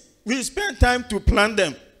things. We spend time to plan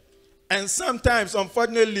them. And sometimes,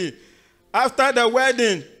 unfortunately, after the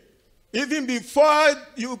wedding, even before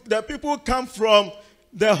the people come from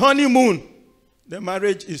the honeymoon, the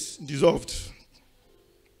marriage is dissolved.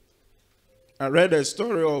 I read a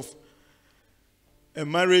story of a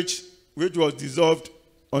marriage which was dissolved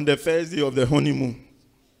on the first day of the honeymoon.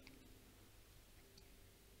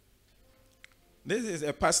 This is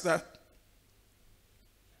a pastor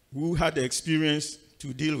who had the experience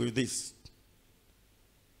to deal with this.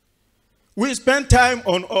 We spend time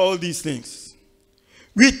on all these things.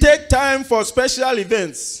 We take time for special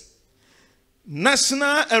events,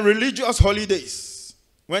 national and religious holidays.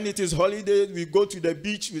 When it is holidays, we go to the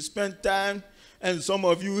beach, we spend time, and some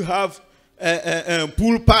of you have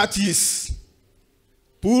pool parties.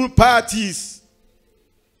 Pool parties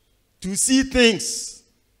to see things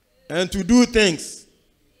and to do things.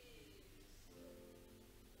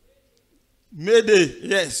 May Day.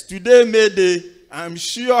 Yes, today May Day. I'm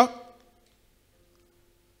sure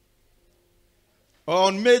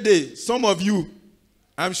on May Day, some of you,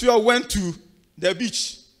 I'm sure, went to the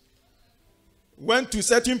beach, went to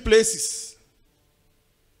certain places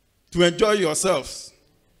to enjoy yourselves,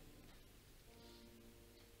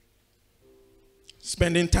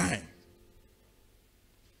 spending time.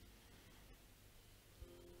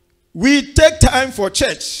 We take time for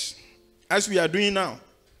church, as we are doing now,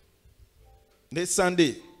 this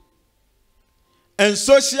Sunday, and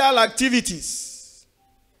social activities.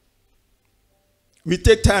 We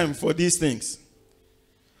take time for these things.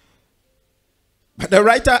 But the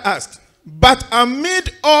writer asked, but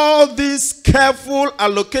amid all this careful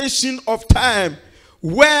allocation of time,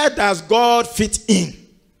 where does God fit in?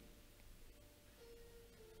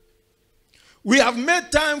 We have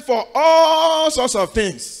made time for all sorts of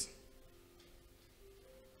things.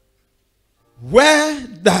 Where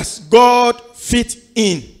does God fit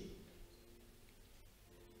in?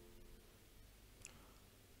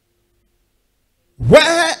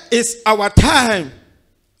 Where is our time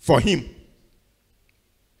for Him?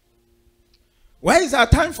 Where is our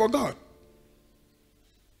time for God?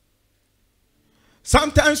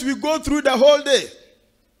 Sometimes we go through the whole day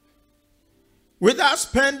without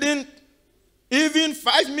spending even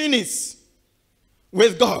 5 minutes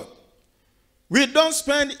with God. We don't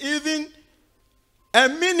spend even a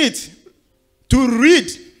minute to read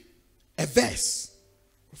a verse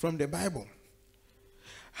from the Bible.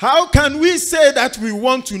 How can we say that we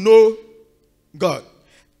want to know God?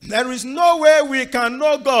 There is no way we can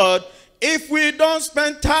know God if we don't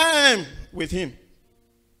spend time with Him.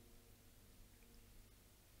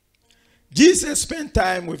 Jesus spent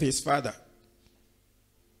time with His Father.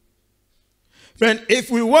 Friend, if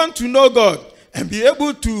we want to know God and be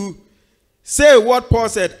able to say what Paul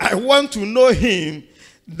said, I want to know Him,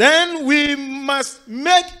 then we must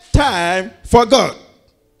make time for God.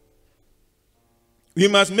 We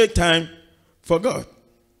must make time for God.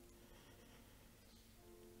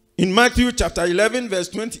 In Matthew chapter 11, verse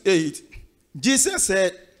 28, Jesus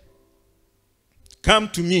said, come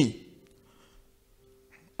to me,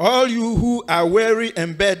 all you who are weary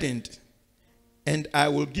and burdened, and I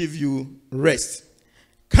will give you rest.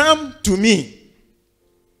 Come to me.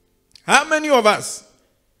 How many of us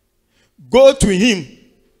go to Him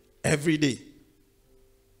every day?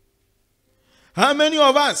 How many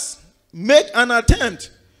of us make an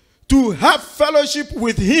attempt to have fellowship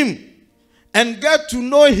with Him and get to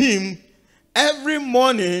know Him every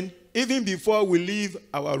morning, even before we leave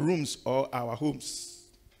our rooms or our homes?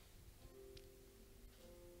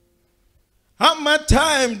 How much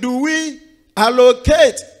time do we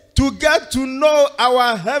allocate to get to know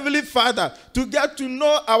our Heavenly Father, to get to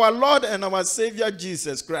know our Lord and our Savior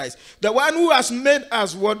Jesus Christ, the one who has made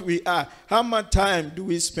us what we are? How much time do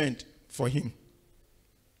we spend for Him?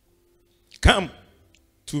 Come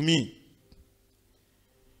to me.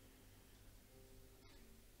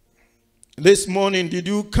 This morning, did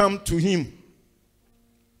you come to Him?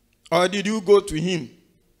 Or did you go to Him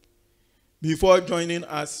before joining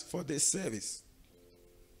us for this service?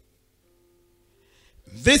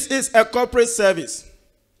 This is a corporate service.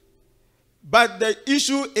 But the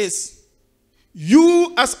issue is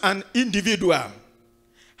you as an individual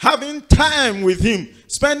having time with Him,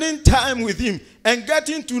 spending time with Him, and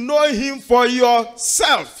getting to know Him for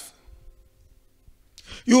yourself.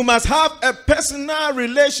 You must have a personal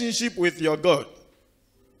relationship with your God,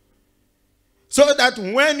 so that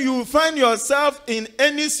when you find yourself in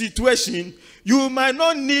any situation, you might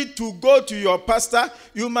not need to go to your pastor,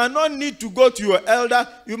 you might not need to go to your elder,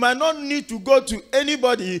 you might not need to go to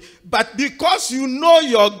anybody, but because you know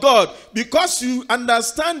your God, because you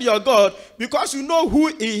understand your God, because you know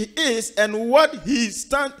who He is and what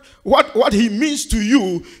He means to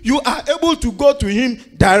you, you are able to go to Him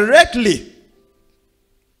directly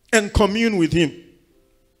and commune with Him.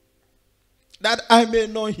 That I may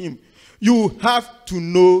know Him. You have to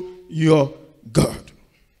know your God.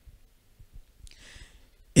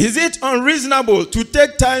 Is it unreasonable to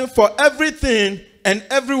take time for everything and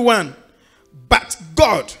everyone but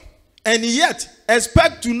God, and yet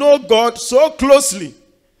expect to know God so closely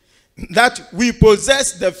that we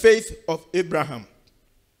possess the faith of Abraham?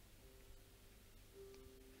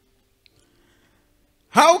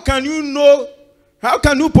 How can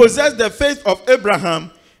you possess the faith of Abraham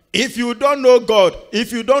if you don't know God,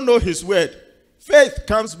 if you don't know His word? Faith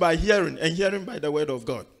comes by hearing, and hearing by the word of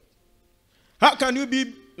God. How can you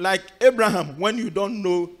be like Abraham when you don't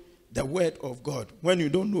know the word of God, when you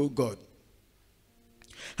don't know God?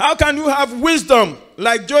 How can you have wisdom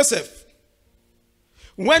like Joseph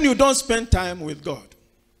when you don't spend time with God?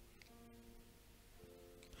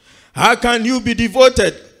 How can you be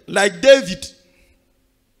devoted like David?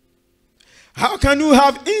 How can you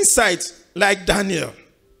have insight like Daniel?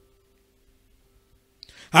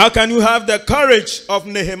 How can you have the courage of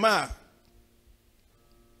Nehemiah?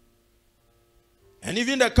 And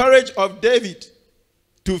even the courage of David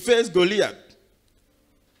to face Goliath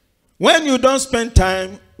when you don't spend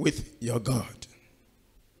time with your God?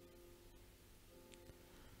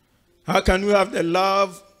 How can you have the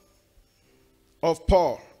love of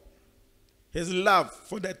Paul, his love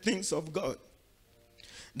for the things of God,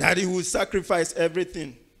 that he will sacrifice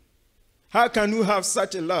everything? How can you have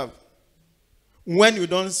such a love when you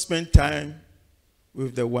don't spend time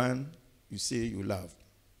with the one you say you love?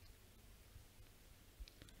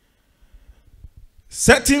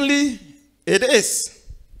 Certainly it is.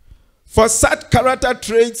 For such character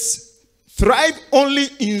traits thrive only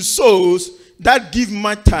in souls that give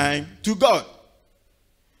much time to God.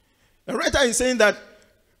 The writer is saying that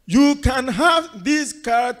you can have these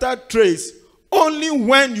character traits only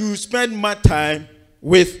when you spend much time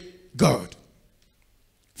with God.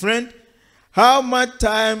 Friend, how much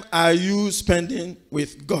time are you spending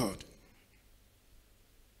with God?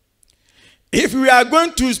 If we are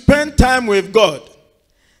going to spend time with God,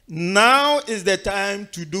 now is the time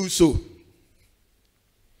to do so.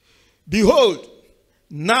 Behold,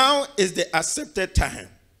 now is the accepted time.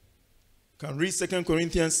 You can read 2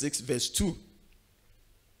 Corinthians 6 verse 2.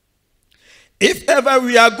 If ever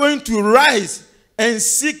we are going to rise and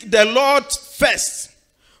seek the Lord first,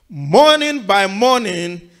 morning by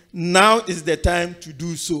morning, now is the time to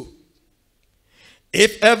do so.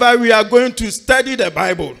 If ever we are going to study the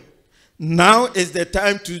Bible, now is the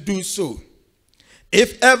time to do so.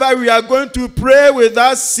 If ever we are going to pray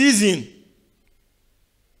without ceasing,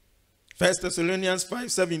 1 Thessalonians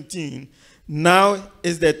 5:17, now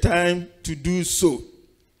is the time to do so.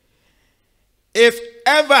 If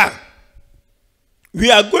ever we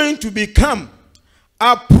are going to become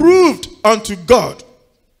approved unto God,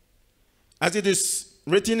 as it is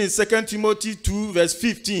written in 2 Timothy 2 verse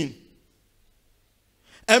 15,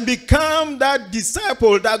 and become that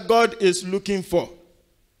disciple that God is looking for,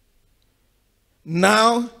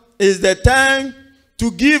 now is the time to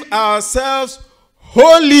give ourselves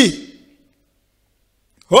wholly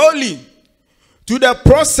to the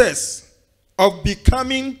process of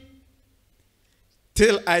becoming.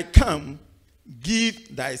 Till I come, give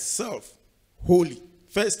thyself wholly.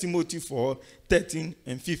 1 Timothy 4:13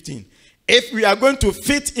 and 15. If we are going to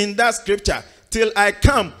fit in that scripture, till I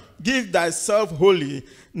come, give thyself wholly,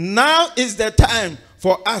 now is the time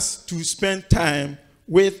for us to spend time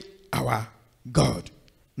with our God.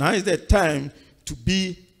 Now is the time to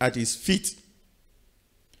be at his feet.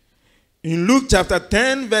 In Luke chapter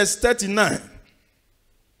 10 verse 39,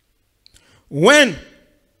 when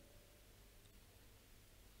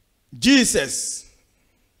Jesus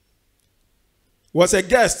was a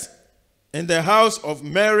guest in the house of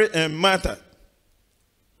Mary and Martha,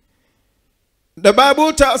 the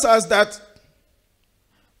Bible tells us that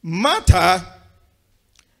Martha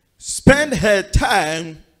spent her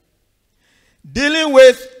time dealing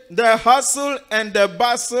with the hustle and the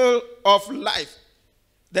bustle of life,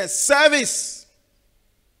 the service.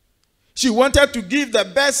 She wanted to give the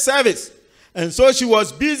best service, and so she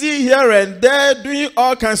was busy here and there doing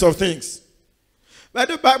all kinds of things. But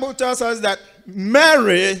the Bible tells us that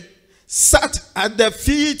Mary sat at the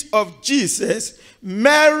feet of Jesus.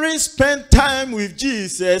 Mary spent time with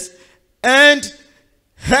Jesus and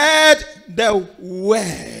heard the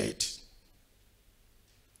word.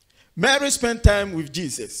 Mary spent time with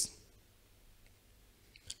Jesus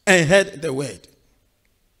and heard the word.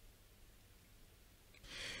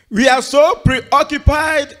 We are so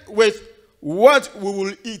preoccupied with what we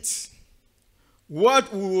will eat,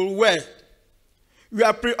 what we will wear. We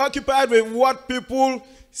are preoccupied with what people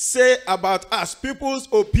say about us, people's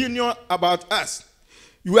opinion about us.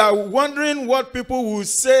 You are wondering what people will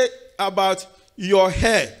say about your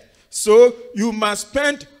hair. So you must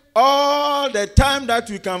spend all the time that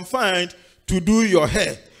you can find to do your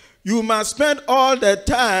hair. You must spend all the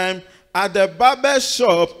time at the barber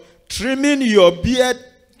shop trimming your beard,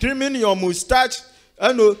 trimming your mustache.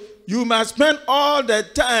 You must spend all the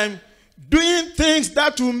time doing things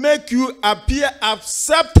that will make you appear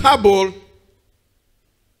acceptable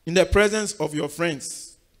in the presence of your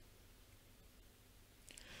friends.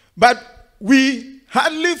 But we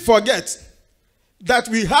hardly forget that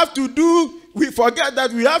we have to do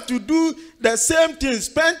the same thing,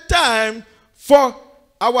 spend time for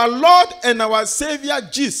our Lord and our Savior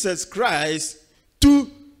Jesus Christ to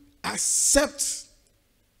accept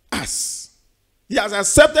us. He has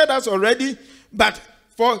accepted us already, but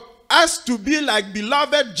for us to be like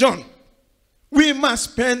beloved John, we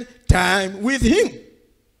must spend time with him.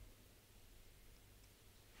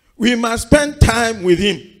 We must spend time with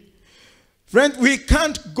him. Friend, we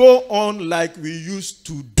can't go on like we used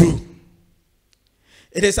to do.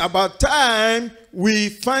 It is about time we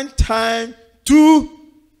find time to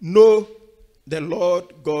know the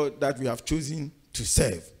Lord God that we have chosen to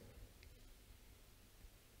serve.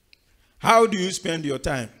 How do you spend your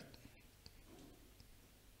time?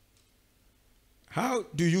 How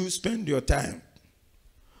do you spend your time?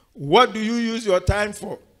 What do you use your time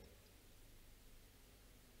for?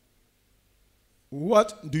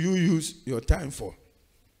 What do you use your time for?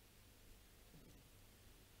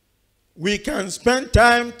 We can spend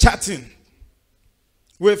time chatting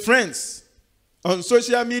with friends on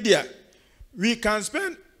social media. We can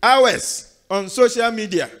spend hours on social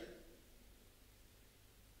media.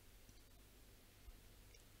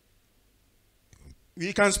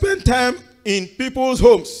 We can spend time in people's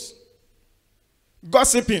homes,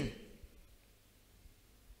 gossiping.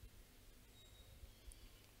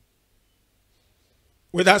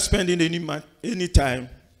 Without spending any time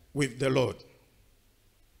with the Lord.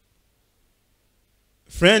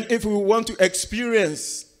 Friend, if we want to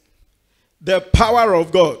experience the power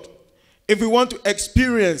of God, if we want to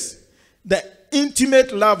experience the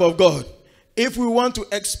intimate love of God, if we want to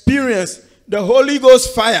experience the Holy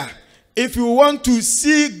Ghost fire, if we want to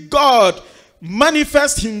see God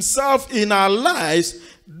manifest himself in our lives,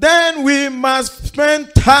 then we must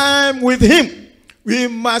spend time with him. We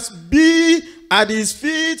must be at his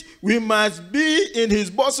feet. We must be in his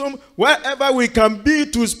bosom. Wherever we can be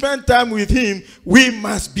to spend time with him, we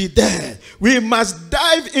must be there. We must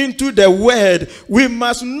dive into the word. We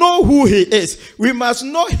must know who he is. We must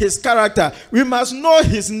know his character. We must know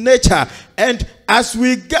his nature. And as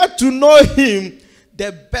we get to know him,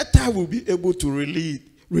 the better we'll be able to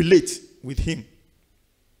relate with him.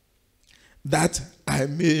 That I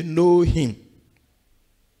may know him.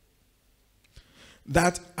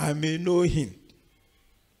 That I may know him.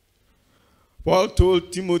 Paul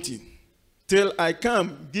told Timothy, till I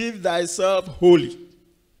come, give thyself wholly.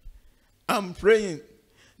 I'm praying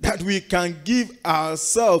that we can give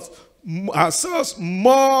ourselves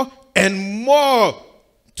more and more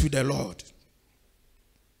to the Lord.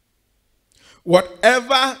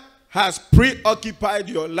 Whatever has preoccupied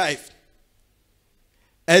your life,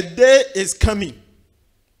 a day is coming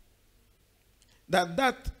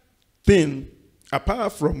that thing,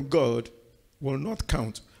 apart from God, will not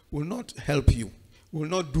count, will not help you, will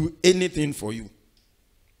not do anything for you.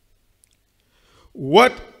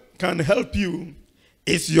 What can help you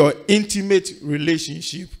is your intimate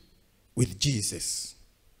relationship with Jesus.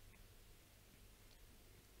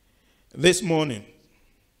 This morning,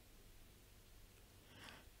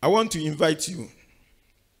 I want to invite you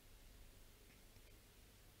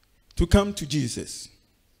to come to Jesus.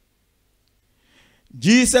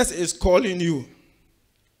 Jesus is calling you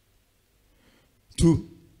to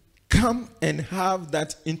come and have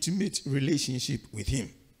that intimate relationship with him.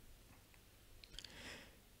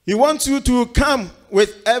 He wants you to come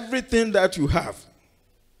with everything that you have.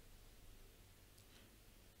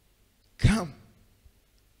 Come.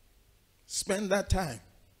 Spend that time.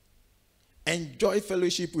 Enjoy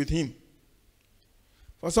fellowship with him.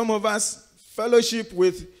 For some of us, fellowship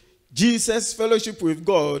with Jesus, fellowship with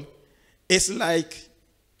God, is like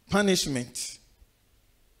punishment.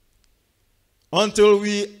 Until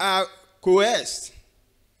we are coerced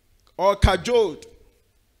or cajoled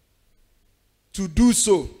to do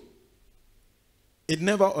so, it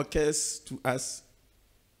never occurs to us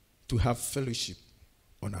to have fellowship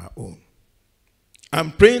on our own.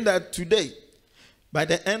 I'm praying that today, by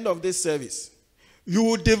the end of this service, you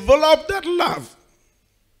will develop that love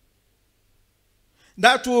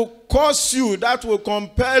that will cause you, that will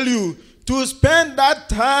compel you to spend that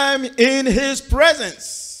time in his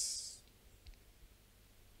presence.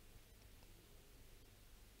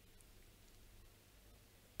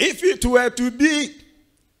 If it were to be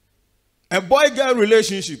a boy-girl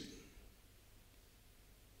relationship,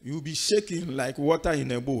 you'll be shaking like water in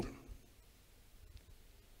a bowl.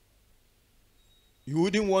 You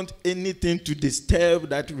wouldn't want anything to disturb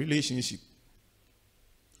that relationship.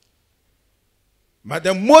 But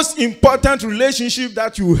the most important relationship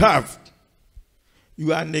that you have,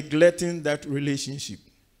 you are neglecting that relationship.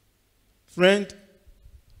 Friend,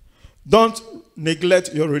 don't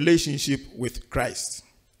neglect your relationship with Christ.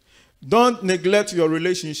 Don't neglect your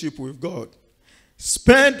relationship with God.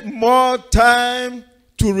 Spend more time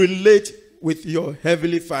to relate with your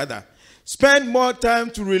Heavenly Father. Spend more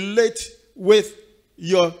time to relate with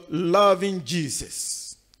your loving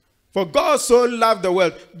Jesus. For God so loved the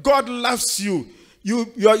world. God loves you.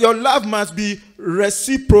 Your love must be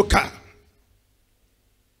reciprocal.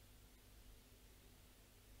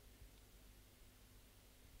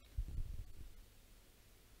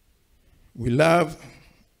 We love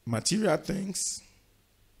material things.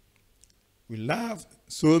 We love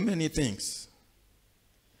so many things.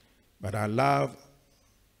 But our love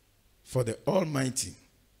for the Almighty,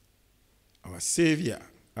 our Savior,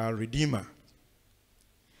 our Redeemer,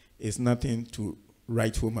 is nothing to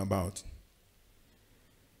write home about.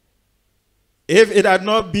 If it had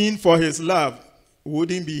not been for his love, we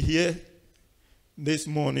wouldn't be here this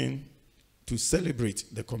morning to celebrate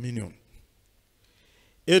the communion.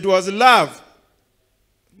 It was love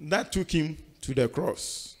that took him to the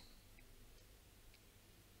cross.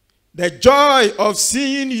 The joy of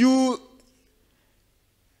seeing you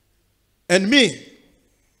and me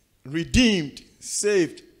redeemed,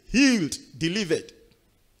 saved, healed, delivered.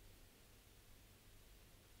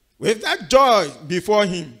 With that joy before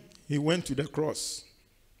him, he went to the cross.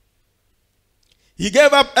 He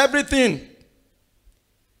gave up everything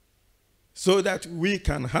so that we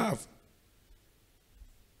can have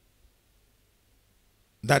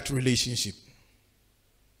that relationship.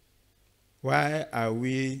 Why are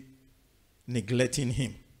we neglecting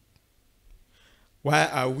him? Why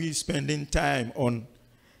are we spending time on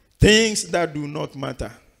things that do not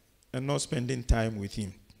matter and not spending time with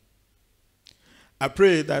him? I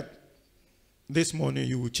pray that this morning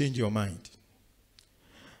you will change your mind.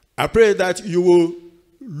 I pray that you will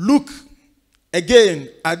look again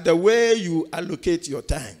at the way you allocate your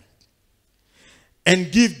time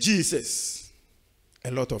and give Jesus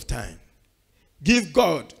a lot of time. Give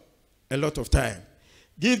God a lot of time.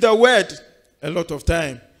 Give the Word a lot of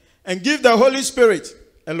time. And give the Holy Spirit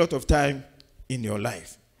a lot of time in your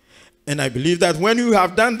life. And I believe that when you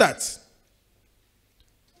have done that,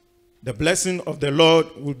 the blessing of the Lord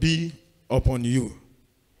will be upon you.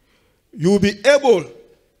 You will be able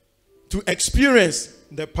to experience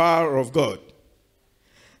the power of God.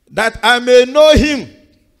 That I may know him.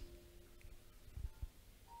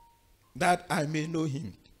 That I may know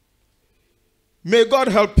him. May God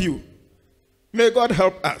help you. May God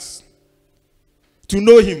help us to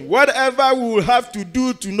know him. Whatever we will have to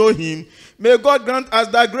do to know him, may God grant us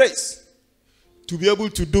that grace to be able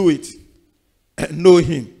to do it and know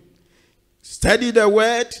him. Study the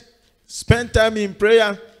word, spend time in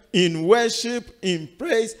prayer, in worship, in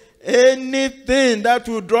praise, anything that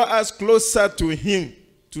will draw us closer to him,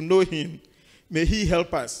 to know him. May he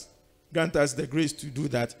help us, grant us the grace to do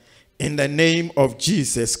that in the name of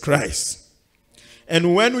Jesus Christ.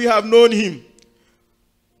 And when we have known him,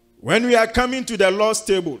 when we are coming to the Lord's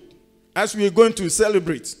table, as we are going to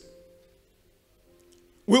celebrate,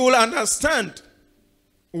 we will understand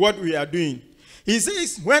what we are doing. He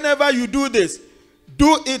says, whenever you do this,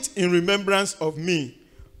 do it in remembrance of me.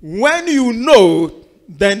 When you know,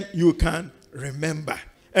 then you can remember.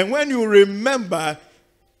 And when you remember,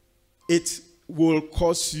 it will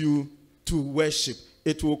cause you to worship.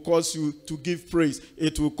 It will cause you to give praise.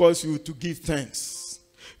 It will cause you to give thanks.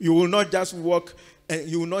 You will not just walk and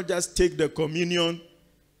you will not just take the communion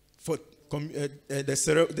for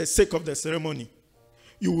the sake of the ceremony.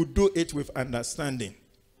 You will do it with understanding.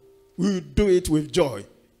 You will do it with joy.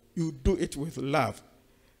 You will do it with love.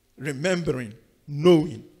 Remembering,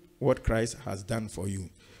 knowing what Christ has done for you.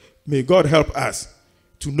 May God help us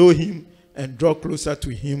to know him and draw closer to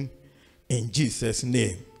him in Jesus'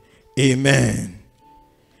 name. Amen.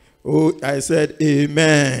 Oh, I said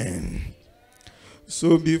amen.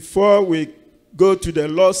 So before we go to the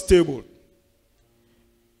Lord's table,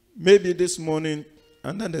 maybe this morning,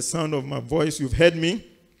 under the sound of my voice, you've heard me,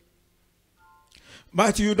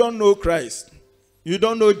 but you don't know Christ. You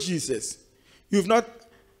don't know Jesus. You've not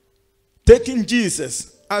taken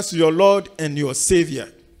Jesus as your Lord and your Savior.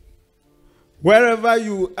 Wherever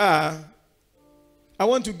you are, I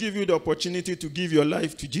want to give you the opportunity to give your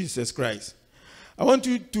life to Jesus Christ. I want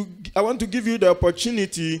to give you the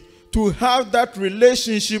opportunity to have that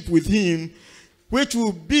relationship with him, which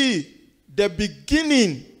will be the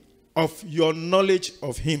beginning of your knowledge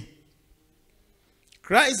of him.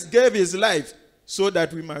 Christ gave his life so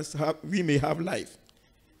that we may have life.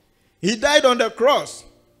 He died on the cross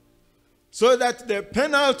so that the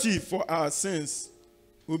penalty for our sins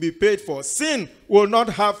will be paid for. Sin will not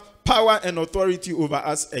have power and authority over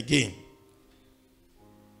us again.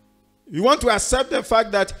 You want to accept the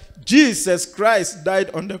fact that Jesus Christ died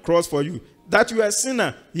on the cross for you, that you are a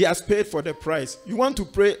sinner, he has paid for the price. You want to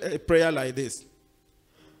pray a prayer like this.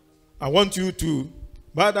 I want you to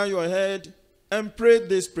bow down your head and pray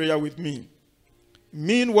this prayer with me.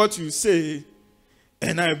 Mean what you say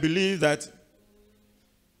And I believe that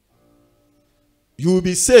you will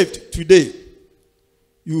be saved today.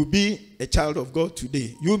 You will be a child of God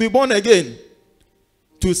today. You will be born again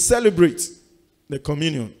to celebrate the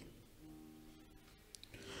communion.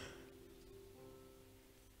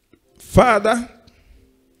 Father,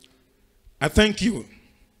 I thank you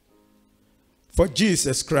for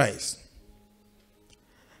Jesus Christ.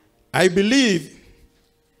 I believe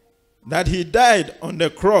that he died on the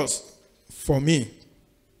cross for me.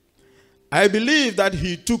 I believe that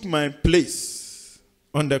he took my place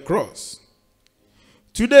on the cross.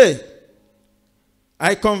 Today,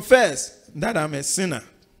 I confess that I'm a sinner.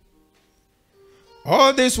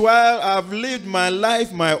 All this while, I've lived my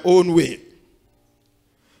life my own way.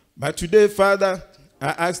 But today, Father, I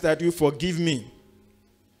ask that you forgive me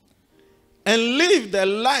and live the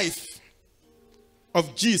life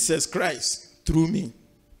of Jesus Christ through me.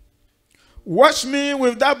 Wash me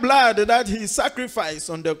with that blood that he sacrificed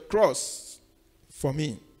on the cross for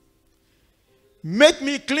me. Make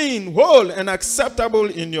me clean, whole, and acceptable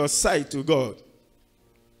in your sight, to God.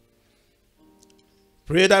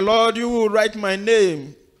 Pray that, Lord, you will write my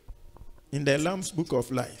name in the Lamb's Book of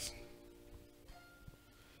Life.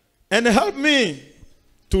 And help me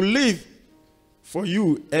to live for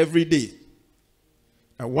you every day.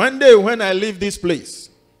 And one day when I leave this place,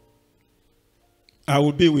 I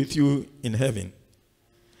will be with you in heaven.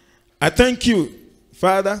 I thank you,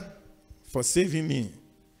 Father, for saving me.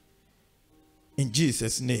 In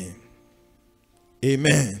Jesus' name,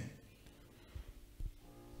 amen.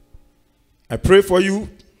 I pray for you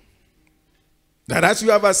that as you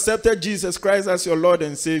have accepted Jesus Christ as your Lord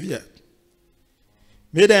and Savior,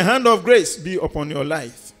 may the hand of grace be upon your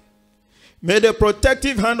life. May the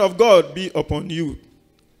protective hand of God be upon you.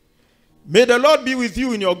 May the Lord be with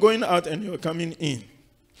you in your going out and your coming in.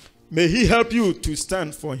 May he help you to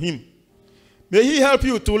stand for him. May he help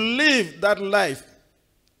you to live that life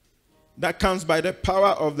that comes by the power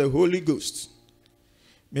of the Holy Ghost.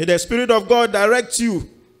 May the Spirit of God direct you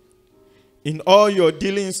in all your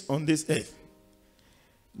dealings on this earth,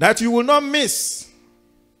 that you will not miss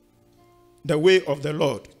the way of the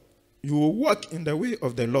Lord. You will walk in the way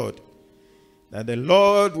of the Lord, that the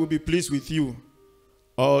Lord will be pleased with you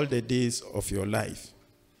all the days of your life.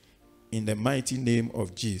 In the mighty name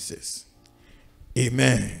of Jesus.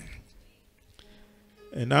 Amen.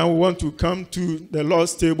 And now we want to come to the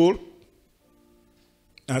Lord's table.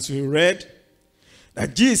 As we read,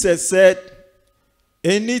 that Jesus said,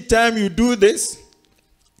 anytime you do this,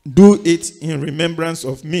 do it in remembrance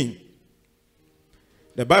of me.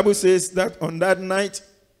 The Bible says that on that night,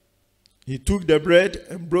 he took the bread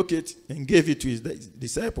and broke it and gave it to his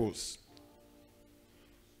disciples.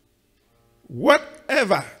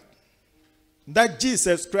 Whatever that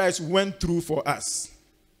Jesus Christ went through for us,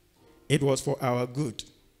 it was for our good.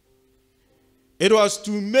 It was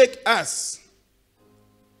to make us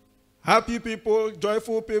happy people,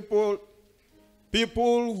 joyful people,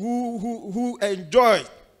 people who enjoy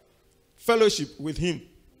fellowship with him.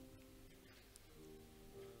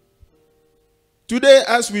 Today,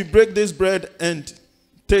 as we break this bread and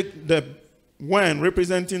take the wine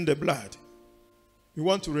representing the blood, we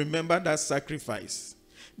want to remember that sacrifice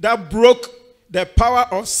that broke the power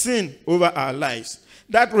of sin over our lives,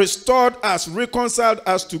 that restored us, reconciled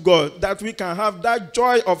us to God, that we can have that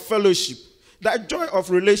joy of fellowship, that joy of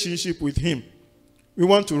relationship with him. We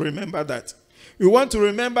want to remember that. We want to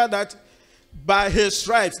remember that by his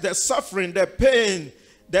stripes, the suffering, the pain,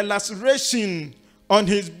 the laceration on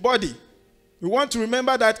his body, we want to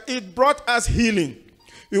remember that it brought us healing.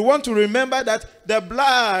 We want to remember that the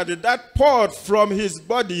blood that poured from his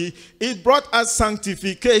body, it brought us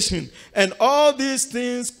sanctification. And all these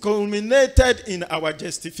things culminated in our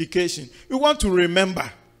justification. We want to remember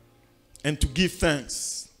and to give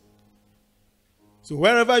thanks. So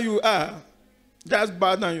wherever you are, just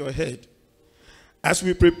bow down your head. As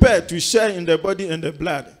we prepare to share in the body and the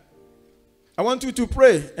blood, I want you to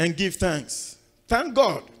pray and give thanks. Thank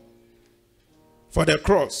God for the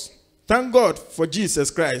cross. Thank God for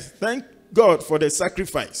Jesus Christ. Thank God for the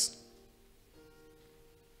sacrifice.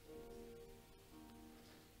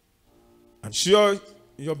 I'm sure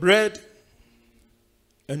your bread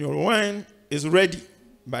and your wine is ready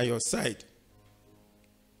by your side.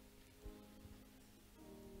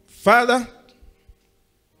 Father,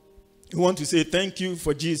 we want to say thank you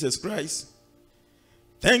for Jesus Christ.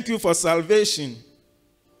 Thank you for salvation.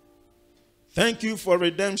 Thank you for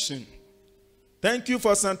redemption. Thank you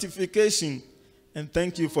for sanctification. And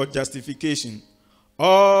thank you for justification.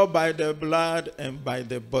 All by the blood and by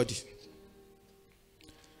the body.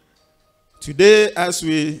 Today, as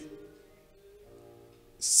we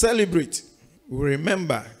celebrate, we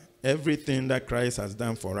remember everything that Christ has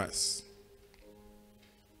done for us.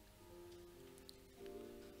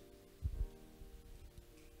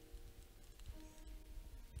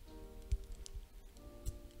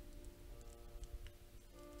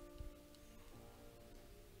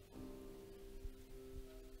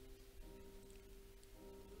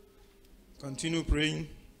 Continue praying.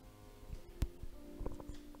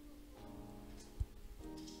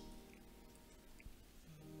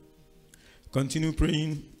 Continue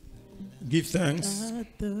praying. Give thanks.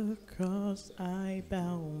 At the cross I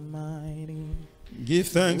bow my knee. Give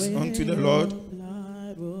thanks unto the Lord.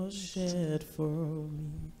 Blood was shed for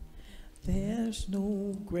me. There's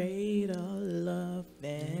no greater love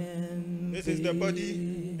than This is the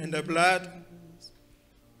body and the blood.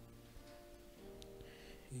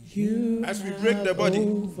 You As we break the body,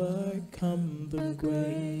 overcome the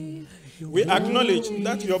grave. we acknowledge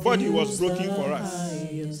that your body was broken for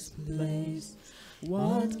us.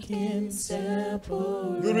 What can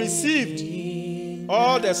separate You received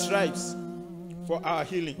all the stripes for our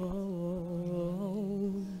healing.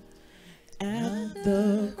 At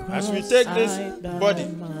the cross As we take this body,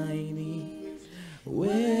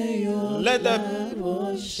 let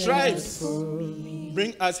the stripes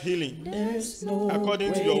bring us healing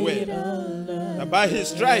according to your word. That by his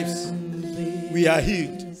stripes we are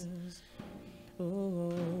healed.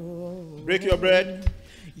 Break your bread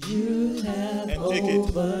You have and take it.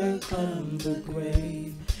 overcome the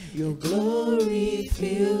grave. Your glory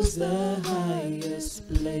fills the highest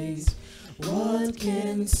place. What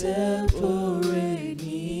can separate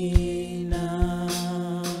me now?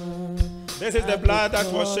 This is the blood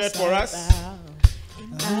that was shed for us.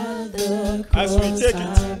 At the As we take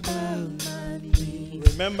cross I it, bow my knee.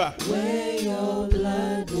 remember Where your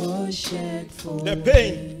blood was shed for the me.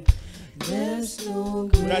 pain There's no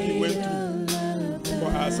that he went greater through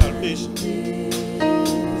for our salvation.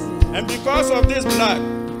 And because of this blood,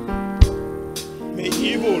 may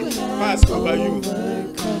evil pass over you.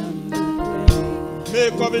 May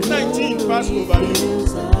COVID-19 pass over you.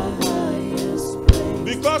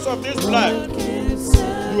 Because of this blood,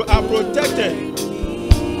 you are protected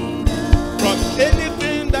from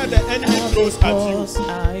anything that the enemy throws at you.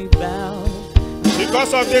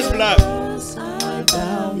 Because of this blood,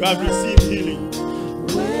 you have received healing.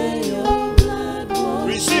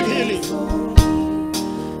 Receive healing.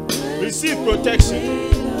 Receive protection.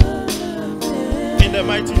 In the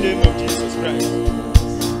mighty name of Jesus Christ.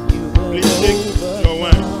 Please take your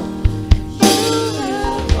wine.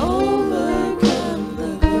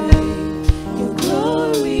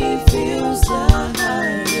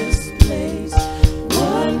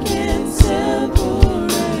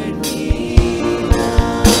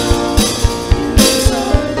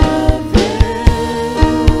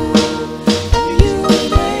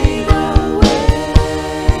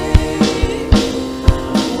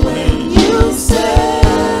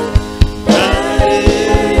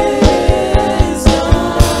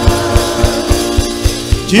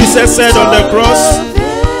 Jesus said on the cross,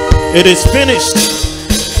 it is finished.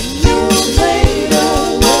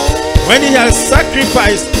 When he has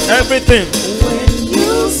sacrificed everything,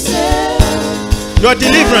 your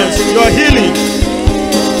deliverance, your healing,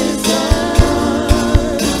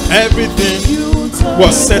 everything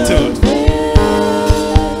was settled.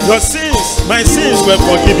 Your sins, my sins were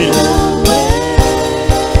forgiven.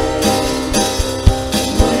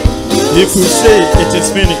 He could say it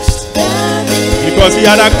is finished. Because he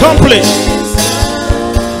had accomplished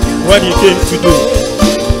what he came to do.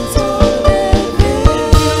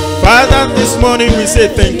 Father, this morning we say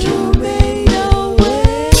thank you.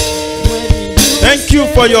 Thank you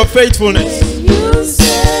for your faithfulness.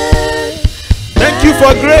 Thank you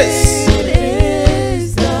for grace.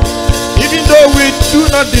 Even though we do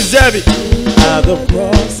not deserve it,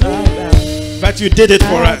 but you did it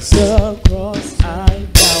for us.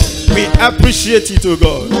 We appreciate it, oh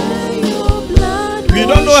God. We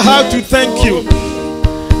don't know how to thank you.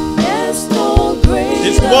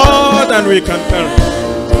 It's more than we can carry.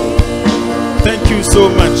 Thank you so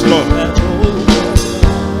much, Lord.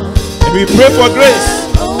 And we pray for grace,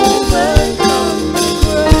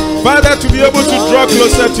 Father, to be able to draw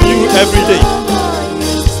closer to you every day.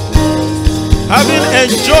 Having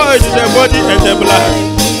enjoyed the body and the blood,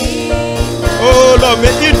 oh Lord,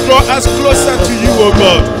 may it draw us closer to you, oh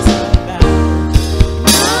God.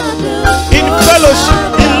 In fellowship,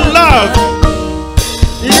 in love,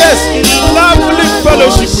 yes, in lovely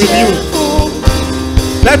fellowship with you,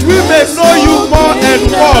 that we may know you more and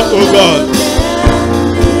more, oh God.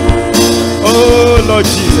 Oh Lord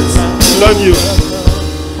Jesus, love you.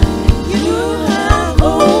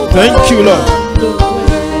 Thank you, Lord.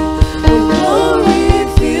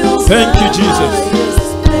 Thank you, Jesus.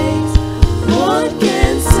 What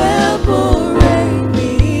can separate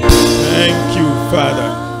me? Thank you, Father.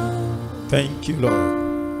 Thank you,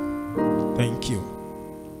 Lord. Thank you.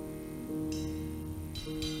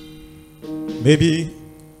 Maybe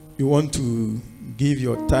you want to give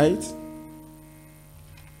your tithe.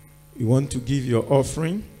 You want to give your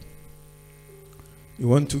offering. You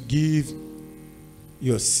want to give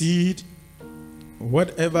your seed.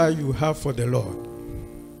 Whatever you have for the Lord.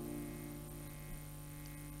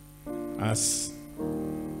 As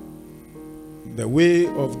the way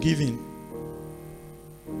of giving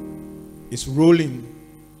is rolling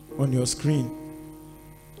on your screen,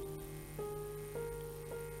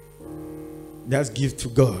 just give to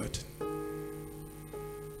God.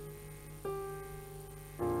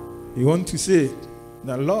 You want to say,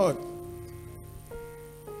 the Lord,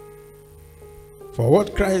 for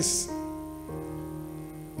what Christ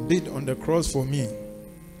did on the cross for me,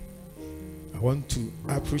 I want to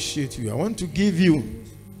appreciate you. I want to give you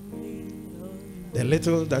the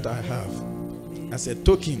little that I have as a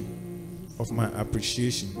token of my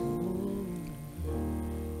appreciation.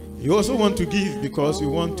 You also want to give because you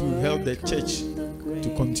want to help the church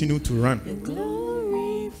to continue to run.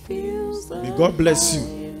 May God bless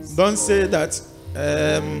you. Don't say that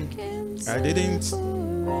I didn't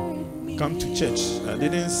come to church. I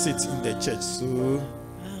didn't sit in the church, so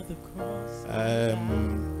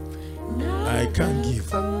I can't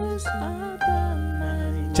give.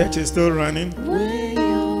 Church is still running.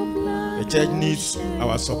 The church needs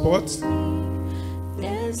our support.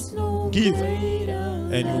 Give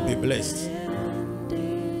and you'll be blessed.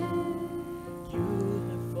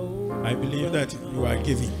 I believe that you are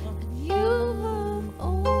giving.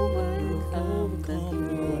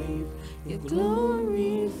 Your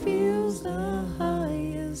glory fills the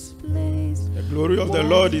highest place. The glory of the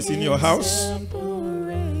Lord is in your house.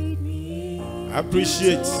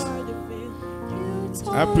 Appreciate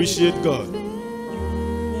God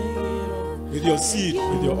with your seed,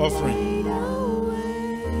 with your offering.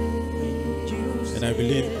 And I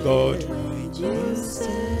believe God will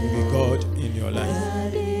be God in your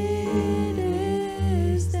life.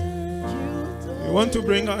 We want to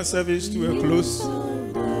bring our service to a close.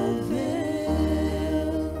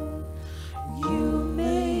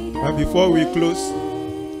 But before we close,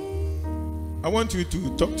 I want you to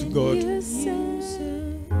talk to God.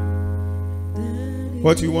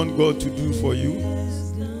 What you want God to do for you.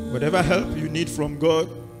 Whatever help you need from God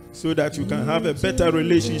so that you can have a better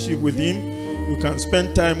relationship with Him. You can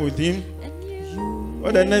spend time with Him.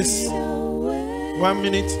 For the next 1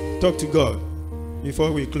 minute, talk to God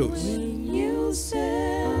before we close.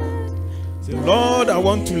 Say, Lord, I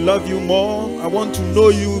want to love you more. I want to know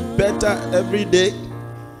you better every day.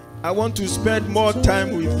 I want to spend more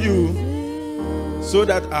time with you so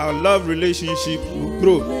that our love relationship will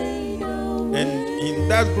grow. And in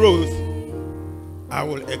that growth, I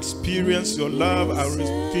will experience your love, I will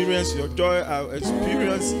experience your joy, I will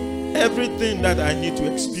experience everything that I need to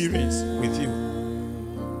experience with you.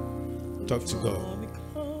 Talk to God.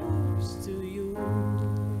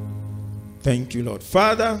 Thank you, Lord.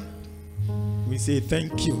 Father, we say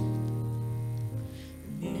thank you.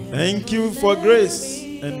 Thank you for grace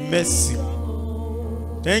and mercy.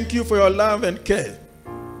 Thank you for your love and care.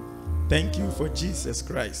 Thank you for Jesus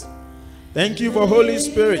Christ. Thank you for Holy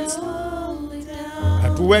Spirit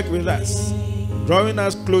at work with us, drawing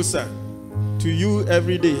us closer to you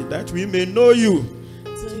every day, that we may know you,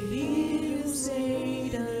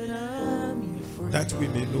 that we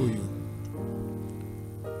may know you.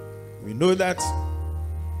 We know that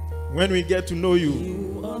when we get to know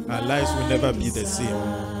you, our lives will never be the same.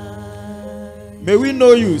 May we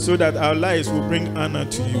know you so that our lives will bring honor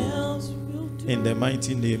to you. In the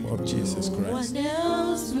mighty name of Jesus Christ.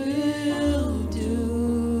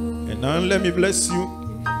 And now let me bless you.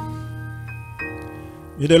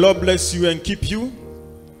 May the Lord bless you and keep you.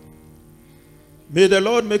 May the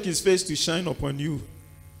Lord make His face to shine upon you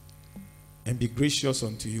and be gracious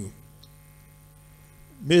unto you.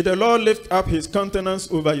 May the Lord lift up His countenance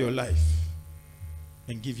over your life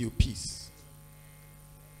and give you peace.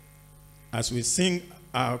 As we sing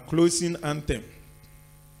our closing anthem.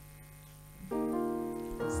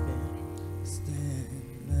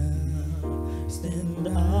 Stand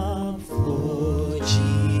up for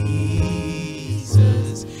Jesus.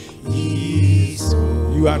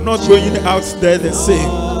 You are not going out there the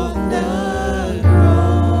same.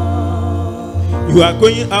 You are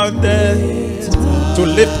going out there to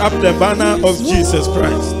lift up the banner of Jesus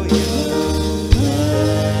Christ.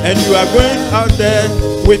 And you are going out there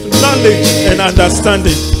with knowledge and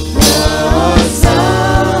understanding.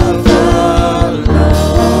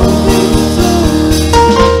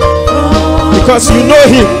 because you know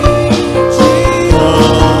him.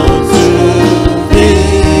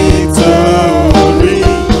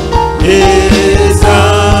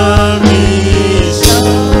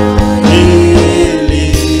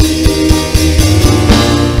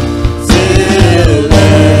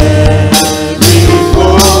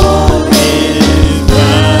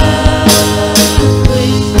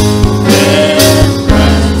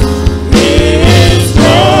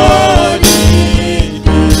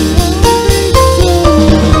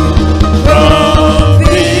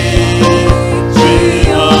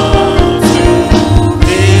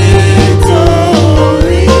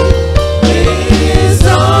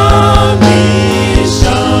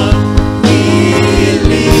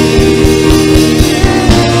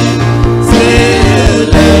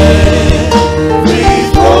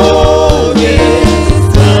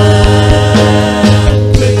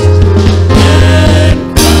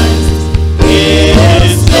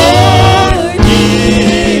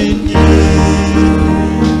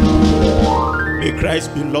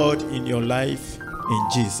 In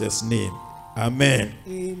Jesus' name. Amen.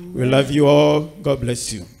 We love you all. God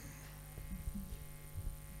bless you.